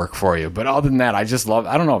do that work for you. But other than that, I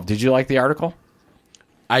don't know, did you like the article?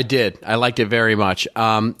 I did. I liked it very much.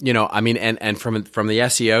 And from the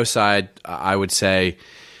SEO side, I would say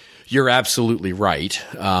you're absolutely right.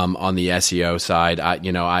 On the SEO side,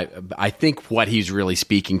 I think what he's really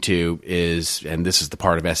speaking to is, and this is the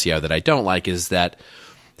part of SEO that I don't like, is that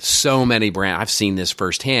so many brands, I've seen this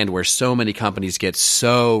firsthand, where so many companies get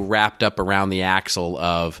so wrapped up around the axle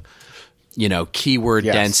of, keyword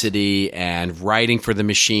density and writing for the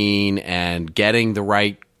machine and getting the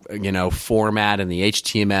right format in the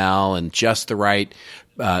HTML and just the right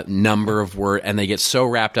number of words, and they get so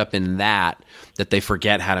wrapped up in that they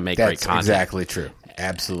forget how to make great content. That's exactly true.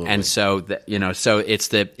 Absolutely. And so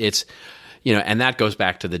and that goes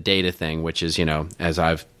back to the data thing, which is, as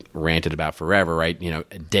I've ranted about forever, right?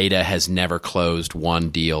 Data has never closed one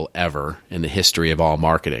deal ever in the history of all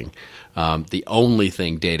marketing. The only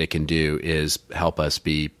thing data can do is help us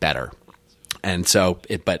be better. And so,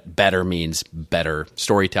 but better means better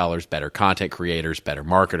storytellers, better content creators, better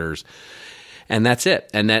marketers, and that's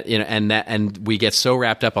it. And and we get so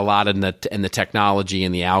wrapped up a lot in the technology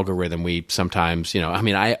and the algorithm. We sometimes,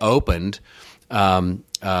 I opened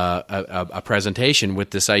a presentation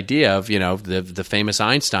with this idea of the famous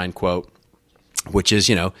Einstein quote, which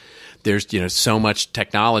is there's so much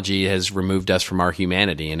technology has removed us from our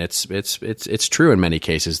humanity, and it's true in many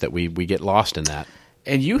cases that we get lost in that.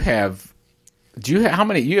 And you have. How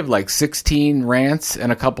many? You have like 16 rants and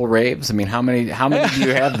a couple raves. I mean, how many do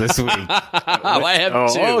you have this week? I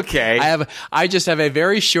have two. Okay. I just have a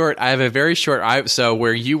very short. So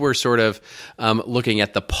where you were sort of looking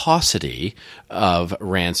at the paucity of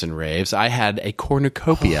rants and raves, I had a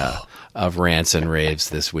cornucopia of rants and raves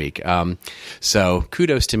this week. So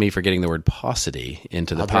kudos to me for getting the word paucity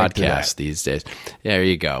into the podcast these days. There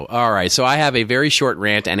you go. All right. So I have a very short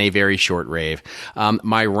rant and a very short rave.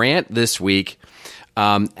 My rant this week,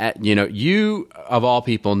 you of all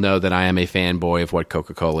people know that I am a fanboy of what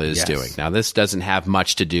Coca-Cola is doing. Now, this doesn't have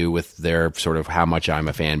much to do with their sort of how much I'm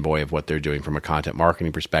a fanboy of what they're doing from a content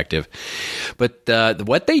marketing perspective. But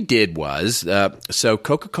what they did was, so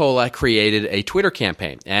Coca-Cola created a Twitter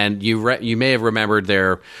campaign, and you may have remembered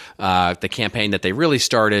their the campaign that they really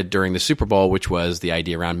started during the Super Bowl, which was the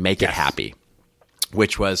idea around "Make It Happy,"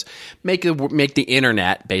 which was make the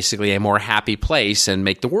internet basically a more happy place and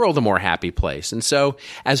make the world a more happy place. And so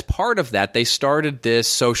as part of that, they started this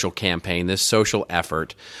social campaign, this social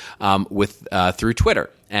effort through Twitter.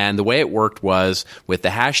 And the way it worked was with the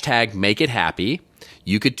hashtag Make It Happy,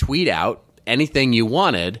 you could tweet out anything you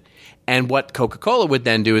wanted. And what Coca-Cola would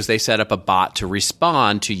then do is they set up a bot to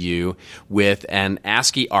respond to you with an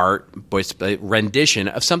ASCII art rendition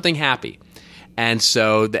of something happy. And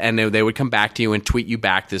so they would come back to you and tweet you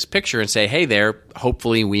back this picture and say, hey there,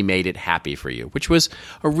 hopefully we made it happy for you, which was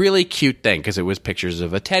a really cute thing because it was pictures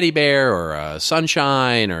of a teddy bear or a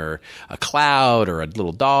sunshine or a cloud or a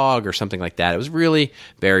little dog or something like that. It was really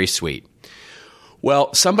very sweet.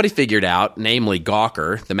 Well, somebody figured out, namely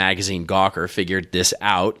Gawker, the magazine Gawker, figured this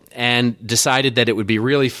out and decided that it would be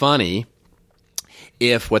really funny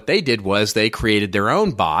if what they did was they created their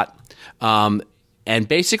own bot and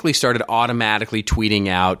basically started automatically tweeting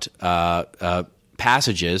out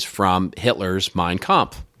passages from Hitler's Mein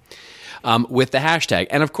Kampf with the hashtag.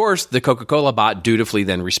 And of course, the Coca-Cola bot dutifully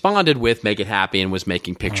then responded with Make It Happy and was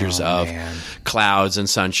making pictures of clouds and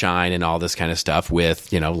sunshine and all this kind of stuff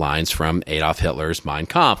with, lines from Adolf Hitler's Mein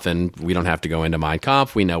Kampf. And we don't have to go into Mein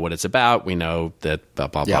Kampf. We know what it's about. We know that blah,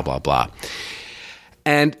 blah, blah, blah, blah.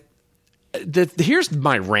 And here's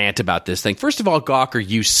my rant about this thing. First of all, Gawker,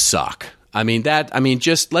 you suck.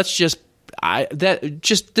 This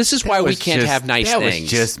is why we can't have nice things. That was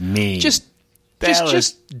just mean. Just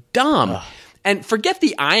dumb. Ugh. And forget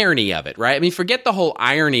the irony of it, right? I mean, forget the whole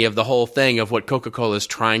irony of the whole thing of what Coca-Cola is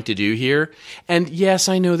trying to do here. And yes,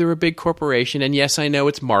 I know they're a big corporation, and yes, I know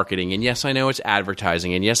it's marketing, and yes, I know it's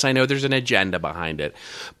advertising, and yes, I know there's an agenda behind it.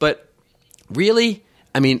 But really,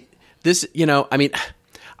 I mean, this,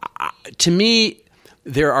 to me,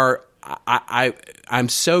 there are. I'm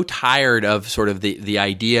so tired of sort of the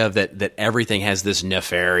idea that everything has this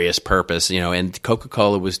nefarious purpose, and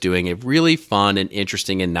Coca-Cola was doing a really fun and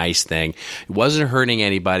interesting and nice thing. It wasn't hurting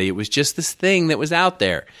anybody. It was just this thing that was out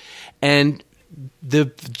there. And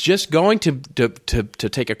just going to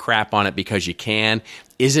take a crap on it because you can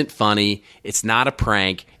isn't funny. It's not a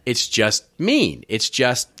prank. It's just mean. It's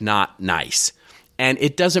just not nice. And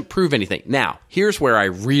it doesn't prove anything. Now, here's where I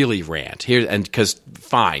really rant. Because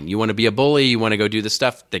fine, you want to be a bully, you want to go do the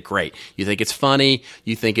stuff. That's great. You think it's funny.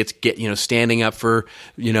 You think it's standing up for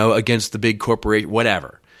against the big corporation,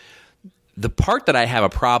 whatever. The part that I have a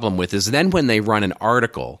problem with is then when they run an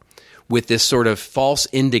article with this sort of false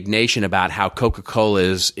indignation about how Coca-Cola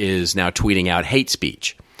is now tweeting out hate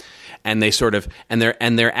speech. And they sort of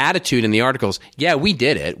their attitude in the articles, yeah, we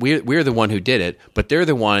did it. We're the one who did it, but they're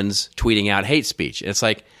the ones tweeting out hate speech. It's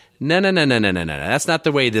like, no. That's not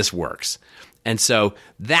the way this works. And so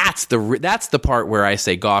that's the part where I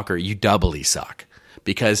say, Gawker, you doubly suck,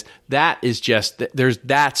 because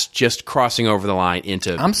that's just crossing over the line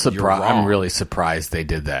into. I'm surprised. I'm really surprised they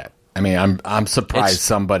did that. I mean, I'm surprised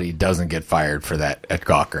somebody doesn't get fired for that at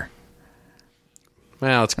Gawker.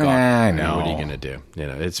 Well, it's Gawker. I know. What are you going to do?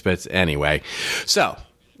 But anyway. So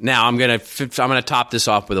now I'm going to top this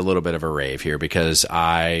off with a little bit of a rave here, because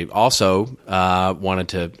I also wanted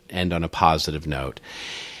to end on a positive note.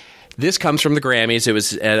 This comes from the Grammys. It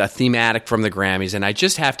was a thematic from the Grammys, and I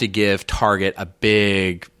just have to give Target a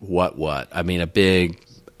big a big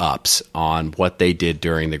ups on what they did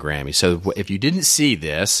during the Grammys. So if you didn't see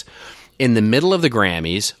this, in the middle of the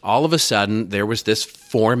Grammys, all of a sudden there was this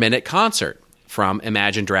 4-minute concert from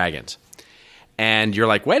Imagine Dragons. And you're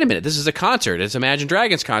like, wait a minute, this is a concert. It's Imagine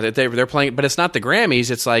Dragons concert. They're playing, but it's not the Grammys.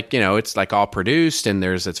 It's like, it's like all produced, and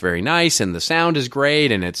it's very nice, and the sound is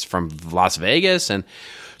great, and it's from Las Vegas. And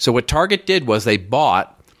so what Target did was they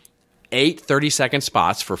bought 8 30-second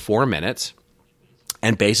spots for 4 minutes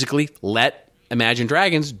and basically let Imagine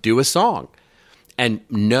Dragons do a song. And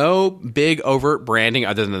no big overt branding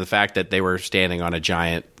other than the fact that they were standing on a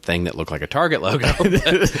giant thing that looked like a Target logo. Other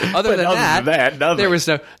than that, there was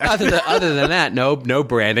no other than that, no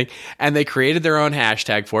branding. And they created their own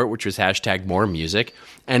hashtag for it, which was #MoreMusic.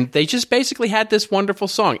 And they just basically had this wonderful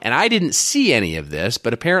song. And I didn't see any of this,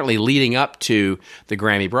 but apparently leading up to the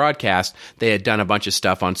Grammy broadcast, they had done a bunch of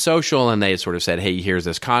stuff on social, and they had sort of said, hey, here's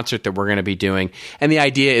this concert that we're going to be doing. And the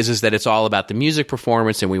idea is that it's all about the music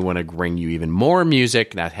performance, and we want to bring you even more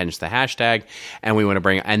music, hence the hashtag. And we want to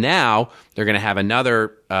and now they're going to have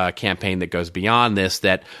another campaign that goes beyond this,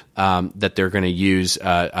 that they're going to use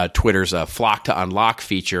Twitter's Flock to Unlock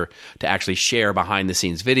feature to actually share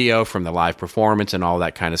behind-the-scenes video from the live performance and all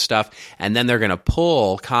that kind of stuff. And then they're going to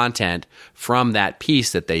pull content from that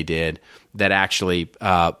piece that they did that actually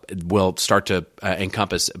will start to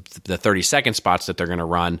encompass the 30-second spots that they're going to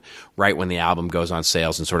run right when the album goes on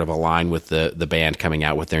sales and sort of align with the band coming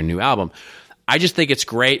out with their new album. I just think it's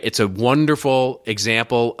great. It's a wonderful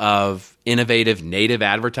example of innovative native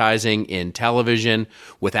advertising in television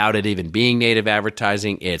without it even being native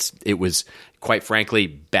advertising. It was, quite frankly,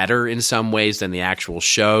 better in some ways than the actual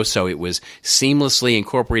show. So it was seamlessly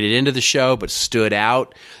incorporated into the show, but stood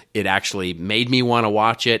out. It actually made me want to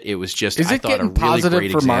watch it. It was just, I thought, a really positive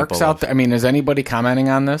great for example marks out there? I mean, is anybody commenting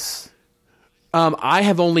on this? I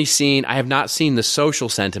have not seen the social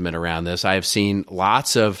sentiment around this. I have seen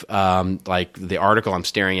lots of, like the article I'm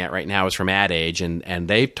staring at right now is from Ad Age, and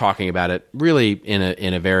they're talking about it really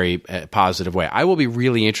in a very positive way. I will be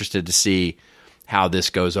really interested to see how this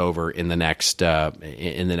goes over in the next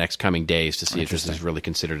coming days to see if this is really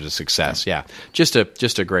considered a success. Yeah, just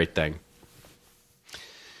a great thing.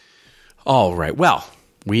 All right, well,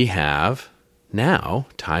 we have. Now,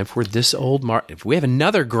 time for this old If we have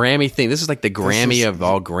another Grammy thing. This is like the Grammy of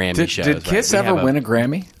all Grammy shows. Did Kiss ever win a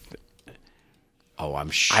Grammy? Oh,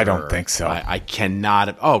 I'm sure. I don't think so. I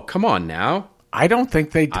cannot. Oh, come on now. I don't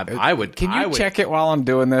think they. I would. Can you check it while I'm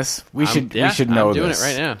doing this? We should know this. I'm doing it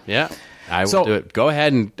right now. Yeah, I will do it. Go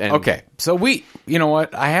ahead and. Okay, so you know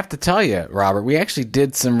what? I have to tell you, Robert, we actually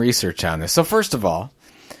did some research on this. So first of all,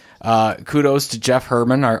 kudos to Jeff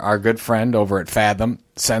Herman, our good friend over at Fathom,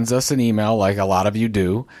 sends us an email like a lot of you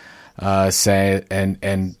do,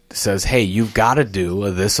 and says, hey, you've got to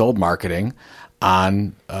do This Old Marketing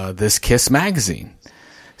on this KISS magazine.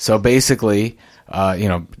 So basically,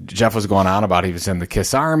 Jeff was going on about he was in the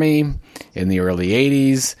KISS Army in the early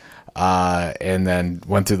 80s, and then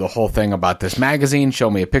went through the whole thing about this magazine,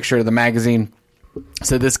 showed me a picture of the magazine.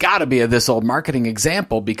 So there's got to be This Old Marketing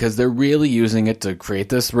example because they're really using it to create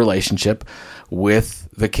this relationship with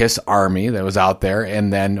the KISS Army that was out there,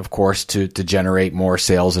 and then, of course, to generate more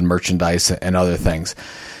sales and merchandise and other things.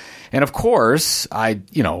 And, of course,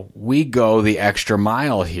 we go the extra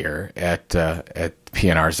mile here at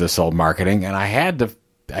PNR's This Old Marketing, and I had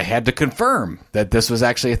to confirm that this was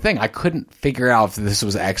actually a thing. I couldn't figure out if this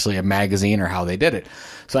was actually a magazine or how they did it.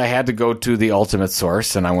 So I had to go to the ultimate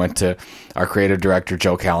source, and I went to our creative director,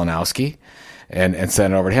 Joe Kalinowski, and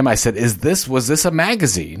sent it over to him. I said, was this a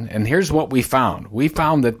magazine? And here's what we found. We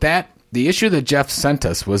found that the issue that Jeff sent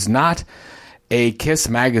us was not a KISS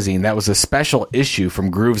magazine. That was a special issue from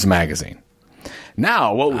Grooves magazine.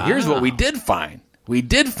 Now, here's what we did find. We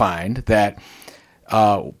did find that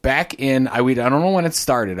back in, I don't know when it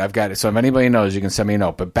started. I've got it. So if anybody knows, you can send me a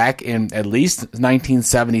note. But back in at least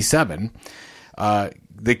 1977,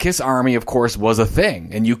 the KISS Army, of course, was a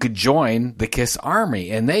thing. And you could join the KISS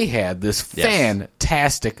Army. And they had this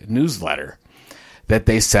fantastic newsletter that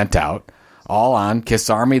they sent out all on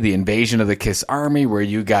KISS Army, the invasion of the KISS Army, where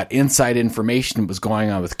you got inside information that was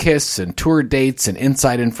going on with KISS and tour dates and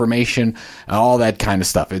inside information and all that kind of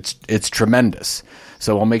stuff. It's tremendous.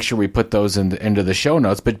 So we'll make sure we put those into the show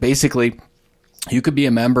notes. But basically, you could be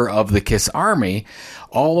a member of the KISS Army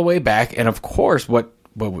all the way back. And of course, what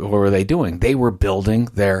were they doing? They were building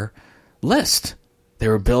their list. They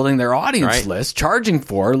were building their audience list, charging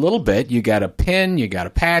for a little bit. You got a pin, you got a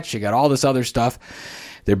patch, you got all this other stuff.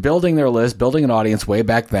 They're building their list, building an audience way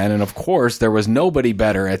back then. And of course, there was nobody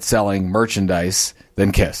better at selling merchandise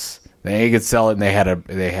than KISS. They could sell it, and they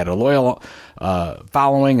had a loyal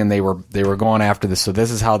following, and they were going after this. So this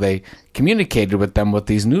is how they communicated with them with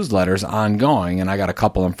these newsletters ongoing. And I got a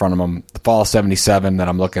couple in front of them: the fall '77 that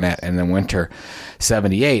I'm looking at, and then winter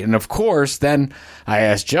 '78. And of course, then I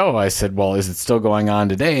asked Joe. I said, "Well, is it still going on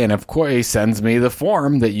today?" And of course, he sends me the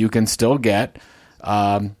form that you can still get,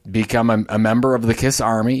 become a member of the KISS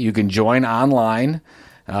Army. You can join online.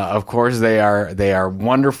 Of course, they are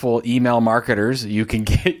wonderful email marketers. You can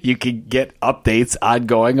get updates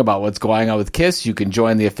ongoing about what's going on with KISS. You can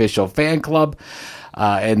join the official fan club,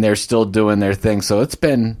 and they're still doing their thing. So it's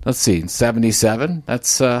been, let's see, 77.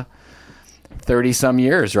 That's 30 some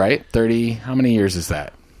years, right? 30. How many years is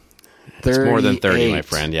that? It's more than 30, my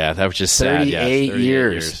friend. Yeah, that was just sad. 38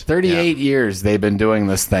 years. 38 years they've been doing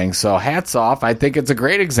this thing. So hats off. I think it's a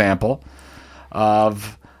great example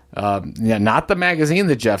of. Not the magazine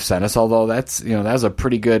that Jeff sent us, although that was a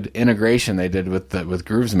pretty good integration they did with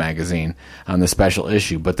Grooves magazine on the special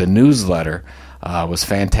issue. But the newsletter was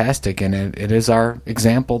fantastic, and it is our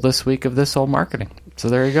example this week of This Old Marketing. So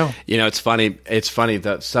there you go. It's funny. It's funny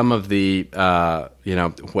that some of the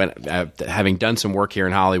when having done some work here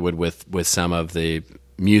in Hollywood with some of the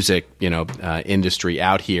music industry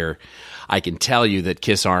out here, I can tell you that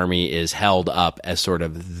KISS Army is held up as sort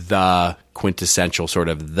of the quintessential, sort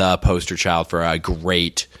of the poster child for a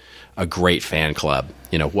great fan club.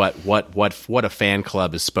 What a fan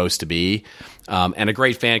club is supposed to be, and a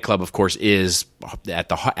great fan club, of course, is at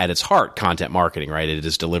its heart content marketing. Right, it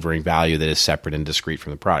is delivering value that is separate and discrete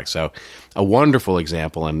from the product. So, a wonderful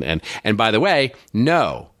example. And by the way,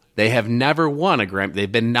 no. They have never won a Grammy.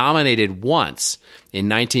 They've been nominated once in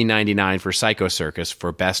 1999 for Psycho Circus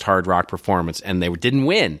for Best Hard Rock Performance, and they didn't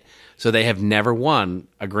win. So they have never won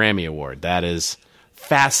a Grammy Award. That is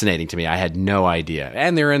fascinating to me. I had no idea.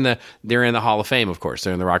 And they're in the Hall of Fame, of course.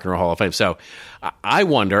 They're in the Rock and Roll Hall of Fame. So I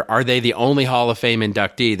wonder, are they the only Hall of Fame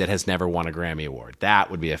inductee that has never won a Grammy Award?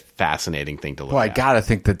 That would be a fascinating thing to look at. Well, I gotta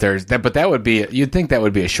think that there's that, but that would be you'd think that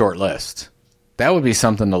would be a short list. That would be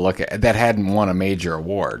something to look at that hadn't won a major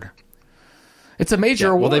award. It's a major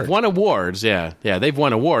award. Well, they've won awards, yeah. They've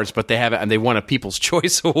won awards, but they haven't, and they won a People's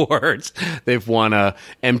Choice Awards. They've won a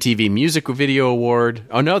MTV Music Video Award.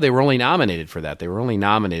 Oh no, they were only nominated for that. They were only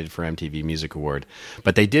nominated for MTV Music Award,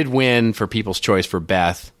 but they did win for People's Choice for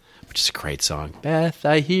Beth, which is a great song. Beth,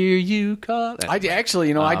 I hear you call. I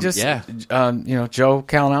actually, Joe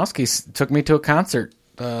Kalinowski took me to a concert.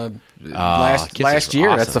 Last year.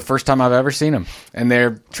 Awesome. That's the first time I've ever seen them, and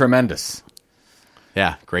they're tremendous.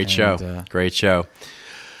 Yeah, great show. Great show.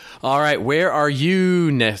 All right, where are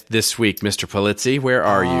you this week, Mr. Polizzi? Where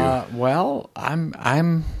are you? Well,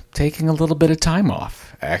 I'm taking a little bit of time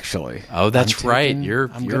off, actually. Oh, that's right. You're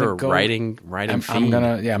a writing I'm fiend.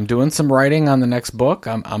 I'm doing some writing on the next book.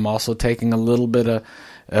 I'm also taking a little bit of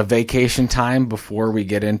a vacation time before we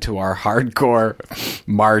get into our hardcore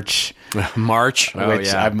March.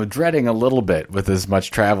 Which I'm dreading a little bit with as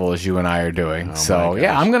much travel as you and I are doing.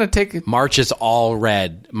 I'm going to take it. March is all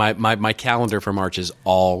red. My calendar for March is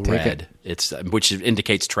all red. Which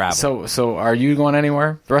indicates travel. So are you going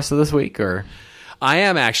anywhere the rest of this week, or? I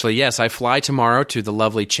am actually. Yes, I fly tomorrow to the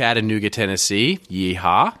lovely Chattanooga, Tennessee.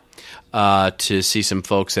 Yeehaw. To see some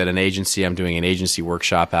folks at an agency. I'm doing an agency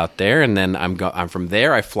workshop out there, and then I'm from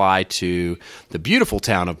there. I fly to the beautiful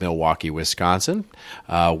town of Milwaukee, Wisconsin,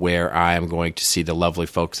 where I am going to see the lovely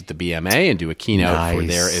folks at the BMA and do a keynote for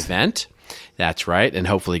their event. That's right, and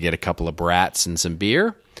hopefully get a couple of brats and some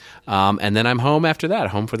beer. And then I'm home after that,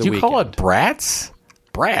 home for the weekend. You call it brats?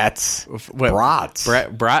 Brats? Brats.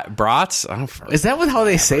 Brats? Is that how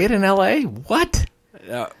they say it in L.A.? What?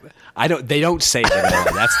 They don't say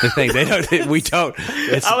that. That's the thing. We don't.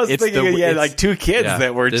 I was thinking like two kids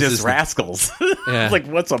that were just rascals. Like,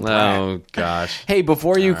 what's a brat? Oh, gosh. Hey,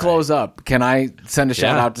 before you close up, can I send a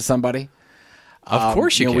shout out to somebody? Of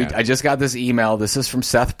course you can. I just got this email. This is from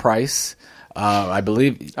Seth Price, I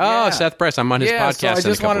believe. Seth Price. I'm on his podcast. So I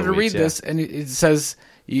just wanted to read this, and it says,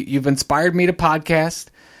 "You've inspired me to podcast."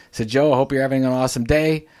 It said, "Joe, I hope you're having an awesome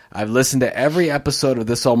day. I've listened to every episode of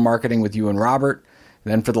This Old Marketing with you and Robert.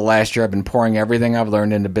 Then for the last year, I've been pouring everything I've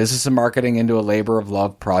learned into business and marketing into a labor of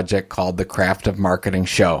love project called the Craft of Marketing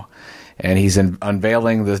Show." And he's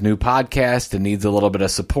unveiling this new podcast and needs a little bit of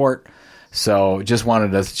support. So just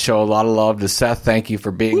wanted to show a lot of love to Seth. Thank you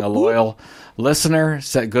for being a loyal listener.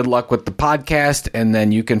 Good luck with the podcast. And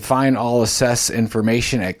then you can find all of Seth's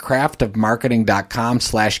information at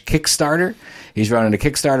craftofmarketing.com/Kickstarter. He's running a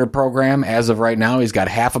Kickstarter program. As of right now, he's got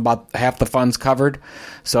half the funds covered.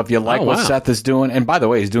 So if you like what Seth is doing, and by the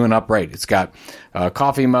way, he's doing Upright. It's got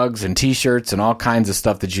coffee mugs and T-shirts and all kinds of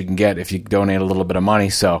stuff that you can get if you donate a little bit of money.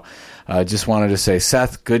 So just wanted to say,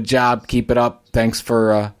 Seth, good job. Keep it up. Thanks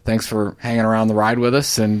for hanging around the ride with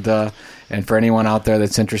us. And for anyone out there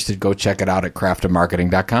that's interested, go check it out at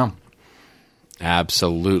craftofmarketing.com.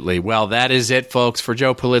 Absolutely. Well, that is it, folks. For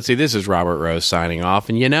Joe Pulizzi, this is Robert Rose signing off.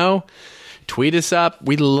 And tweet us up.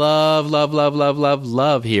 We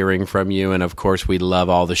love hearing from you. And of course, we love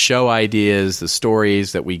all the show ideas, the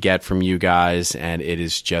stories that we get from you guys. And it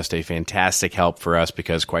is just a fantastic help for us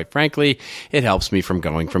because, quite frankly, it helps me from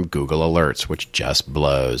going from Google Alerts, which just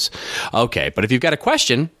blows. Okay, but if you've got a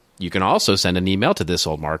question, you can also send an email to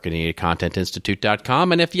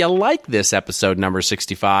thisoldmarketing@contentinstitute.com. And if you like this episode number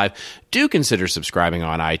 65, do consider subscribing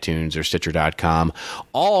on iTunes or Stitcher.com.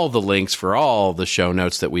 All the links for all the show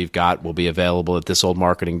notes that we've got will be available at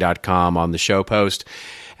thisoldmarketing.com on the show post.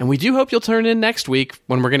 And we do hope you'll turn in next week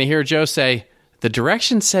when we're going to hear Joe say, "The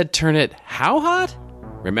directions said turn it how hot?"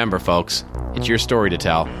 Remember, folks, it's your story to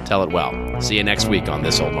tell. Tell it well. See you next week on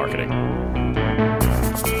This Old Marketing.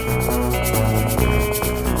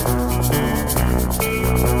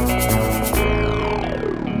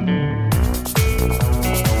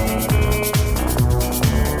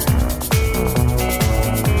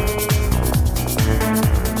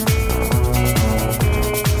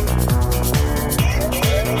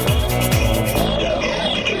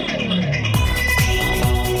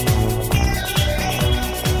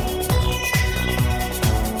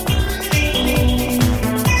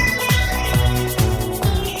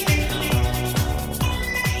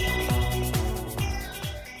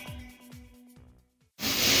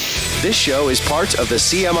 This show is part of the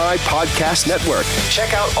CMI Podcast Network.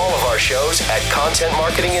 Check out all of our shows at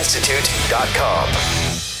contentmarketinginstitute.com.